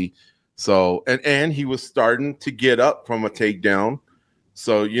early. So and he was starting to get up from a takedown.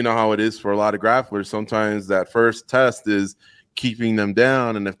 So you know how it is for a lot of grapplers. Sometimes that first test is keeping them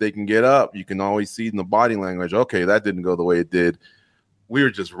down, and if they can get up, you can always see in the body language, okay, that didn't go the way it did. We were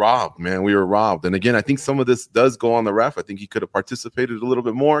just robbed, man. We were robbed. And again, I think some of this does go on the ref. I think he could have participated a little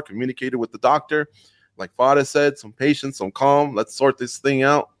bit more, communicated with the doctor. Like Fada said, some patience, some calm. Let's sort this thing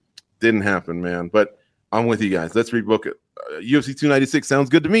out. Didn't happen, man. But I'm with you guys. Let's rebook it. UFC 296 sounds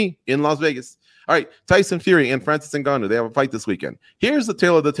good to me in Las Vegas. All right, Tyson Fury and Francis Ngannou. They have a fight this weekend. Here's the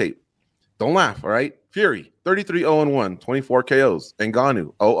tale of the tape. Don't laugh, all right? Fury, 33-0-1, 24 KOs.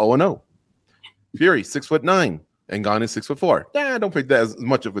 Ngannou, 0-0-0. Fury, 6'9". Ngannou 6'4". Don't pay that as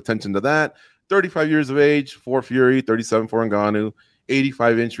much of attention to that. 35 years of age for Fury, 37 for Ngannou,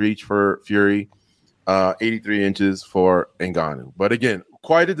 85-inch reach for Fury, 83 inches for Ngannou. But again,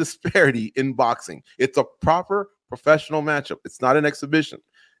 quite a disparity in boxing. It's a proper professional matchup. It's not an exhibition.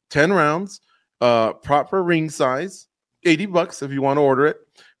 10 rounds, proper ring size, $80 if you want to order it.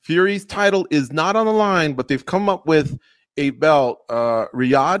 Fury's title is not on the line, but they've come up with a belt,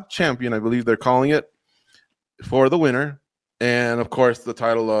 Riyadh champion, I believe they're calling it, for the winner, and of course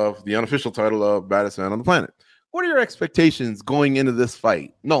the unofficial title of baddest man on the planet. What are your expectations going into this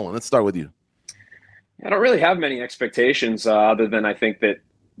fight? Nolan, let's start with you. I don't really have many expectations other than I think that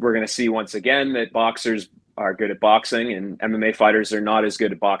we're going to see once again that boxers are good at boxing and MMA fighters are not as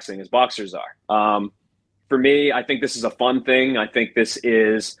good at boxing as boxers are. For me, I think this is a fun thing. I think this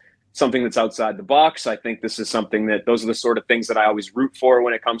is something that's outside the box. I think this is something those are the sort of things that I always root for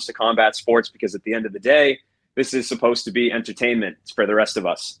when it comes to combat sports, because at the end of the day, this is supposed to be entertainment for the rest of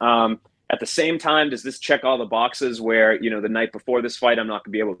us. At the same time, does this check all the boxes where, the night before this fight, I'm not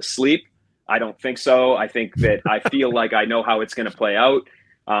going to be able to sleep? I don't think so. I think that I feel like I know how it's going to play out,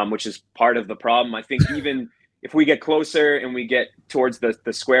 which is part of the problem. I think even if we get closer and we get towards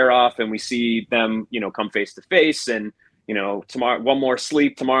the square off and we see them, come face to face and, tomorrow, one more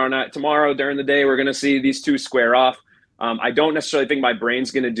sleep tomorrow during the day, we're going to see these two square off. I don't necessarily think my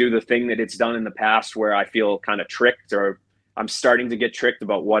brain's going to do the thing that it's done in the past where I feel kind of tricked, or I'm starting to get tricked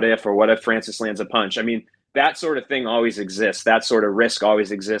about what if Francis lands a punch. I mean, that sort of thing always exists. That sort of risk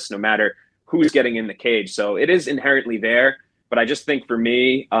always exists no matter who's getting in the cage. So it is inherently there. But I just think for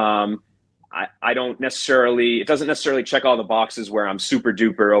me, I don't necessarily, it doesn't necessarily check all the boxes where I'm super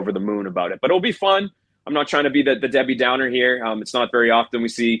duper over the moon about it. But it'll be fun. I'm not trying to be the Debbie Downer here. It's not very often we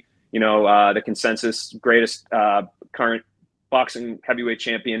see, the consensus greatest current boxing heavyweight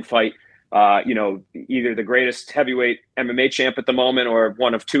champion fight, either the greatest heavyweight MMA champ at the moment or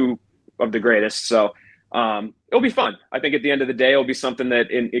one of two of the greatest. So it'll be fun. I think at the end of the day, it'll be something that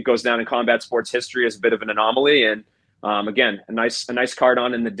it goes down in combat sports history as a bit of an anomaly. And again, a nice card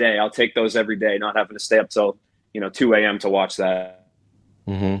on in the day. I'll take those every day, not having to stay up till 2 a.m. to watch that.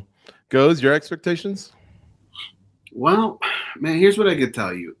 Mm-hmm. Goes your expectations? Well, man, here's what I could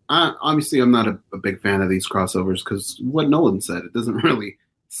tell you. Obviously, I'm not a big fan of these crossovers because what Nolan said, it doesn't really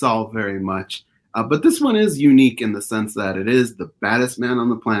solve very much. But this one is unique in the sense that it is the baddest man on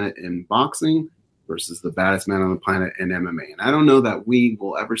the planet in boxing versus the baddest man on the planet in MMA. And I don't know that we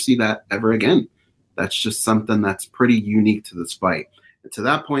will ever see that ever again. That's just something that's pretty unique to this fight. And to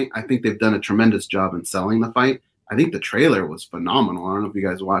that point, I think they've done a tremendous job in selling the fight. I think the trailer was phenomenal. I don't know if you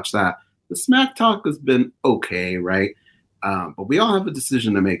guys watched that. The smack talk has been okay, right? But we all have a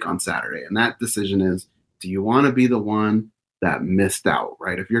decision to make on Saturday. And that decision is, do you want to be the one that missed out,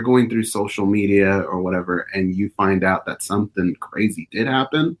 right? If you're going through social media or whatever and you find out that something crazy did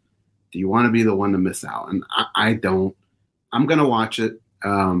happen, do you want to be the one to miss out? And I don't. I'm going to watch it.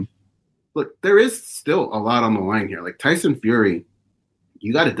 Look, there is still a lot on the line here. Like Tyson Fury,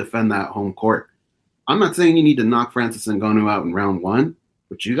 you got to defend that home court. I'm not saying you need to knock Francis Ngannou out in round 1,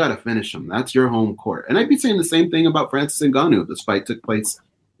 but you got to finish him. That's your home court. And I'd be saying the same thing about Francis Ngannou if this fight took place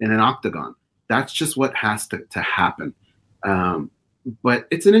in an octagon. That's just what has to happen. But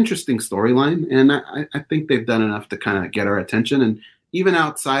it's an interesting storyline, and I think they've done enough to kind of get our attention. And even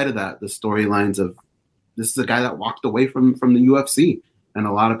outside of that, the storylines of this is a guy that walked away from the UFC, and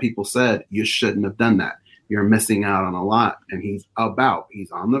a lot of people said you shouldn't have done that. You're missing out on a lot, and he's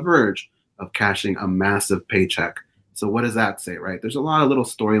on the verge of cashing a massive paycheck. So what does that say, right? There's a lot of little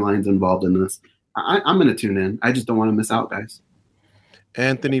storylines involved in this. I'm going to tune in. I just don't want to miss out, guys.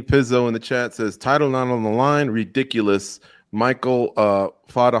 Anthony Pizzo in the chat says, title not on the line, ridiculous. Michael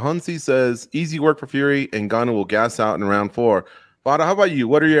Fadahunsi says, easy work for Fury, and Ngannou will gas out in round 4. Fada, how about you?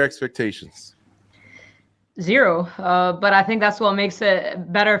 What are your expectations? 0. But I think that's what makes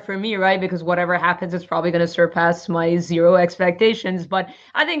it better for me, right? Because whatever happens, it's probably going to surpass my 0 expectations. But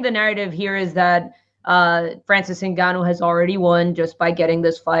I think the narrative here is that Francis Ngannou has already won just by getting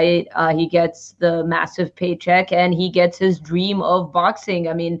this fight. He gets the massive paycheck and he gets his dream of boxing.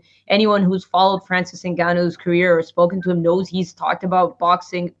 I mean, anyone who's followed Francis Ngannou's career or spoken to him knows he's talked about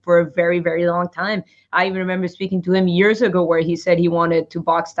boxing for a very, very long time. I even remember speaking to him years ago where he said he wanted to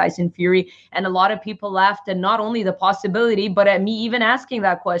box Tyson Fury. And a lot of people laughed at not only the possibility, but at me even asking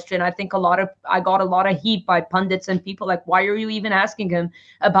that question. I think I got a lot of heat by pundits and people like, why are you even asking him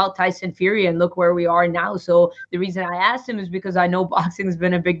about Tyson Fury? And look where we are now. So the reason I asked him is because I know boxing has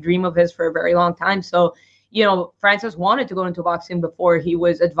been a big dream of his for a very long time. So, you know, Francis wanted to go into boxing before he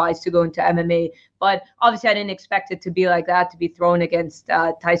was advised to go into MMA. But obviously I didn't expect it to be like that, to be thrown against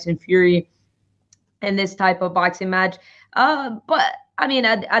Tyson Fury in this type of boxing match. But I mean,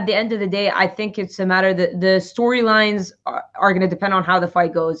 at the end of the day, I think it's a matter that the storylines are going to depend on how the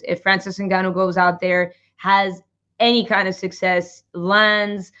fight goes. If Francis Ngannou goes out there, has any kind of success,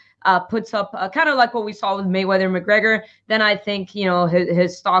 lands, puts up kind of like what we saw with Mayweather and McGregor, then I think, you know,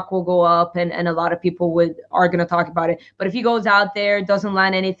 his stock will go up and a lot of people are going to talk about it. But if he goes out there, doesn't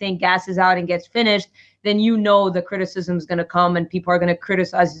land anything, gasses out and gets finished, then you know the criticism is going to come and people are going to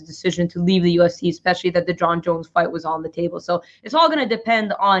criticize his decision to leave the UFC, especially that the John Jones fight was on the table. So it's all going to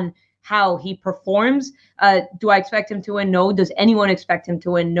depend on how he performs. Do I expect him to win? No. Does anyone expect him to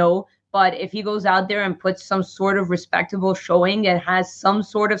win? No. But if he goes out there and puts some sort of respectable showing and has some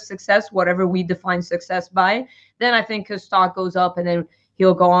sort of success, whatever we define success by, then I think his stock goes up and then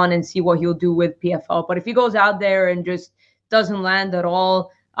he'll go on and see what he'll do with PFL. But if he goes out there and just doesn't land at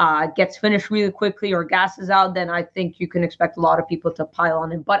all, gets finished really quickly or gasses out, then I think you can expect a lot of people to pile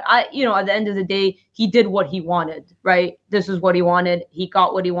on him. But at the end of the day, he did what he wanted, right? This is what he wanted. He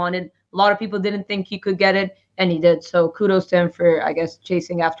got what he wanted. A lot of people didn't think he could get it, and he did. So kudos to him for, I guess,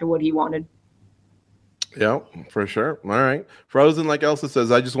 chasing after what he wanted. Yeah, for sure. All right. Frozen, like Elsa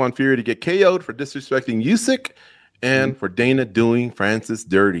says, I just want Fury to get KO'd for disrespecting Usyk and for Dana doing Francis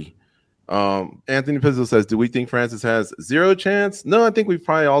dirty. Anthony Pizzo says, do we think Francis has 0 chance? No, I think we've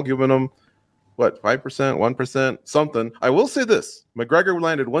probably all given him, 5%, 1%, something. I will say this. McGregor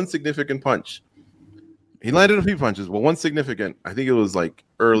landed one significant punch. He landed a few punches, but one significant, I think it was like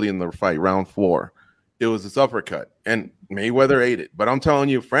early in the fight, round 4. It was this uppercut, and Mayweather ate it. But I'm telling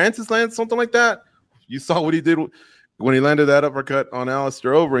you, Francis lands something like that. You saw what he did when he landed that uppercut on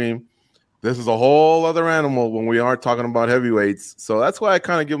Alistair Overeem. This is a whole other animal when we are talking about heavyweights. So that's why I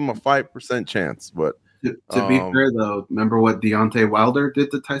kind of give him a 5% chance. But to be fair, though, remember what Deontay Wilder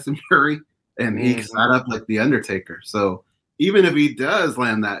did to Tyson Fury? And he sat up like the Undertaker. So even if he does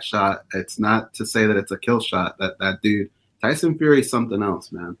land that shot, it's not to say that it's a kill shot. That dude, Tyson Fury, is something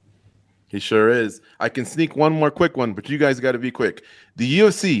else, man. He sure is. I can sneak one more quick one, but you guys got to be quick. The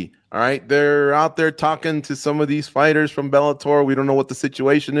UFC, all right, they're out there talking to some of these fighters from Bellator. We don't know what the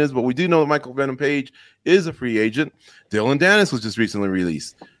situation is, but we do know that Michael Venom Page is a free agent. Dylan Dennis was just recently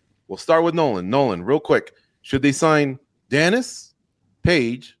released. We'll start with Nolan. Nolan, real quick. Should they sign Dennis,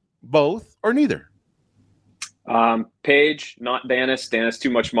 Page, both, or neither? Page, not Dennis. Dennis, too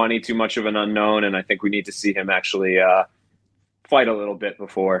much money, too much of an unknown, and I think we need to see him actually fight a little bit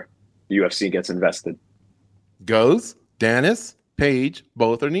before the UFC gets invested. Goes Dennis, Page,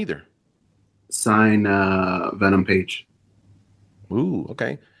 both or neither? Sign Venom Page. Ooh,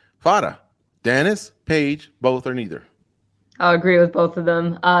 okay. Fada. Dennis, Paige, both or neither? I agree with both of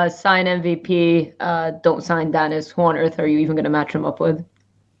them. Sign MVP. Don't sign Dennis. Who on earth are you even going to match him up with?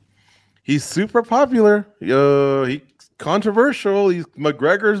 He's super popular. He's controversial. He's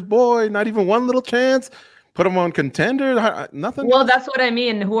McGregor's boy. Not even one little chance. Put him on Contender. Nothing. Well, that's what I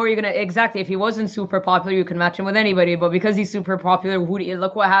mean. Who are you going to exactly? If he wasn't super popular, you can match him with anybody. But because he's super popular,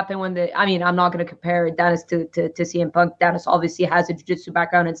 look what happened when I'm not going to compare Dennis to CM Punk. Dennis obviously has a jiu-jitsu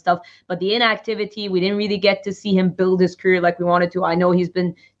background and stuff, but the inactivity, we didn't really get to see him build his career like we wanted to. I know he's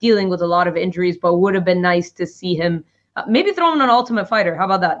been dealing with a lot of injuries, but it would have been nice to see him maybe throw him an Ultimate Fighter. How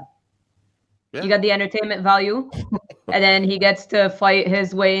about that? Yeah. You got the entertainment value, and then he gets to fight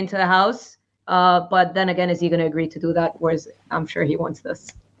his way into the house. But then again, is he going to agree to do that? Whereas I'm sure he wants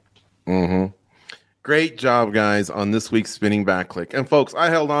this. Mm-hmm. Great job, guys, on this week's Spinning Back Clique. And folks, I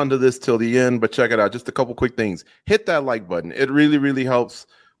held on to this till the end, but check it out. Just a couple quick things. Hit that like button. It really, really helps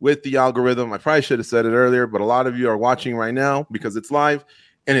with the algorithm. I probably should have said it earlier, but a lot of you are watching right now because it's live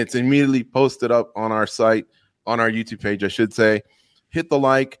and it's immediately posted up on our site, on our YouTube page, I should say. Hit the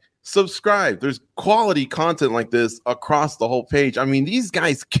like. Subscribe. There's quality content like this across the whole page. I mean, these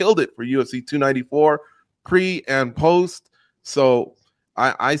guys killed it for UFC 294 pre and post. So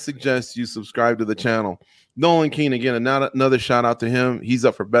I suggest you subscribe to the channel. Nolan Keane, again, another shout out to him. He's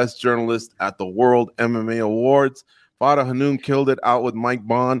up for Best Journalist at the World MMA Awards. Fada Hanoum killed it out with Mike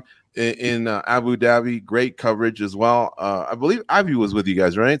Bond in Abu Dhabi. Great coverage as well. I believe Abu was with you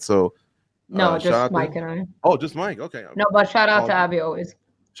guys, right? So no, just Mike and I. Oh, just Mike. Okay. No, but shout out to Abu always.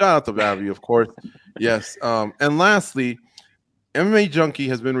 Shout out to Babby, of course. Yes. And lastly, MMA Junkie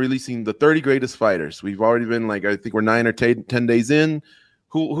has been releasing the 30 greatest fighters. We've already been I think we're 9 or 10 days in.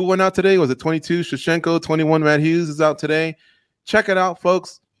 Who went out today? Was it 22? Shevchenko, 21. Matt Hughes is out today. Check it out,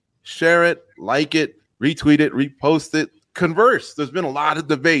 folks. Share it, like it, retweet it, repost it, converse. There's been a lot of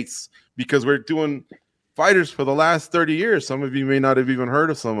debates because we're doing fighters for the last 30 years. Some of you may not have even heard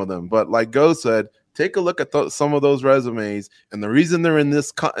of some of them, but like Go said, take a look at some of those resumes, and the reason they're in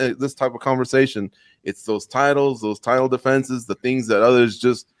this type of conversation, it's those titles, those title defenses, the things that others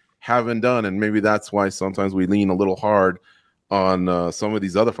just haven't done, and maybe that's why sometimes we lean a little hard on some of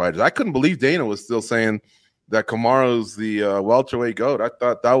these other fighters. I couldn't believe Dana was still saying that Kamaru's the welterweight GOAT. I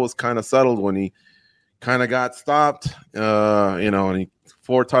thought that was kind of settled when he kind of got stopped, and he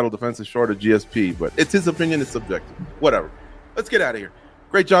 4 title defenses short of GSP, but it's his opinion, it's subjective. Whatever. Let's get out of here.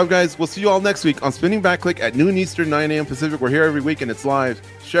 Great job, guys. We'll see you all next week on Spinning Back Clique at noon Eastern, 9 a.m. Pacific. We're here every week, and it's live.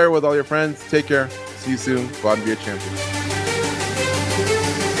 Share it with all your friends. Take care. See you soon. Go out and be a champion.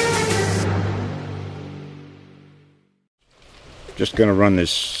 Just going to run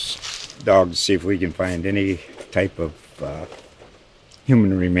this dog to see if we can find any type of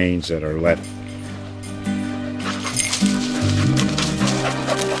human remains that are left.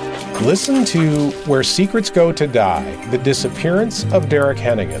 Listen to Where Secrets Go to Die, The Disappearance of Derek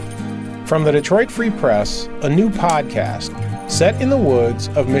Hennigan. From the Detroit Free Press, a new podcast set in the woods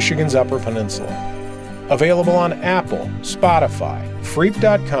of Michigan's Upper Peninsula. Available on Apple, Spotify,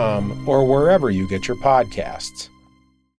 Freep.com, or wherever you get your podcasts.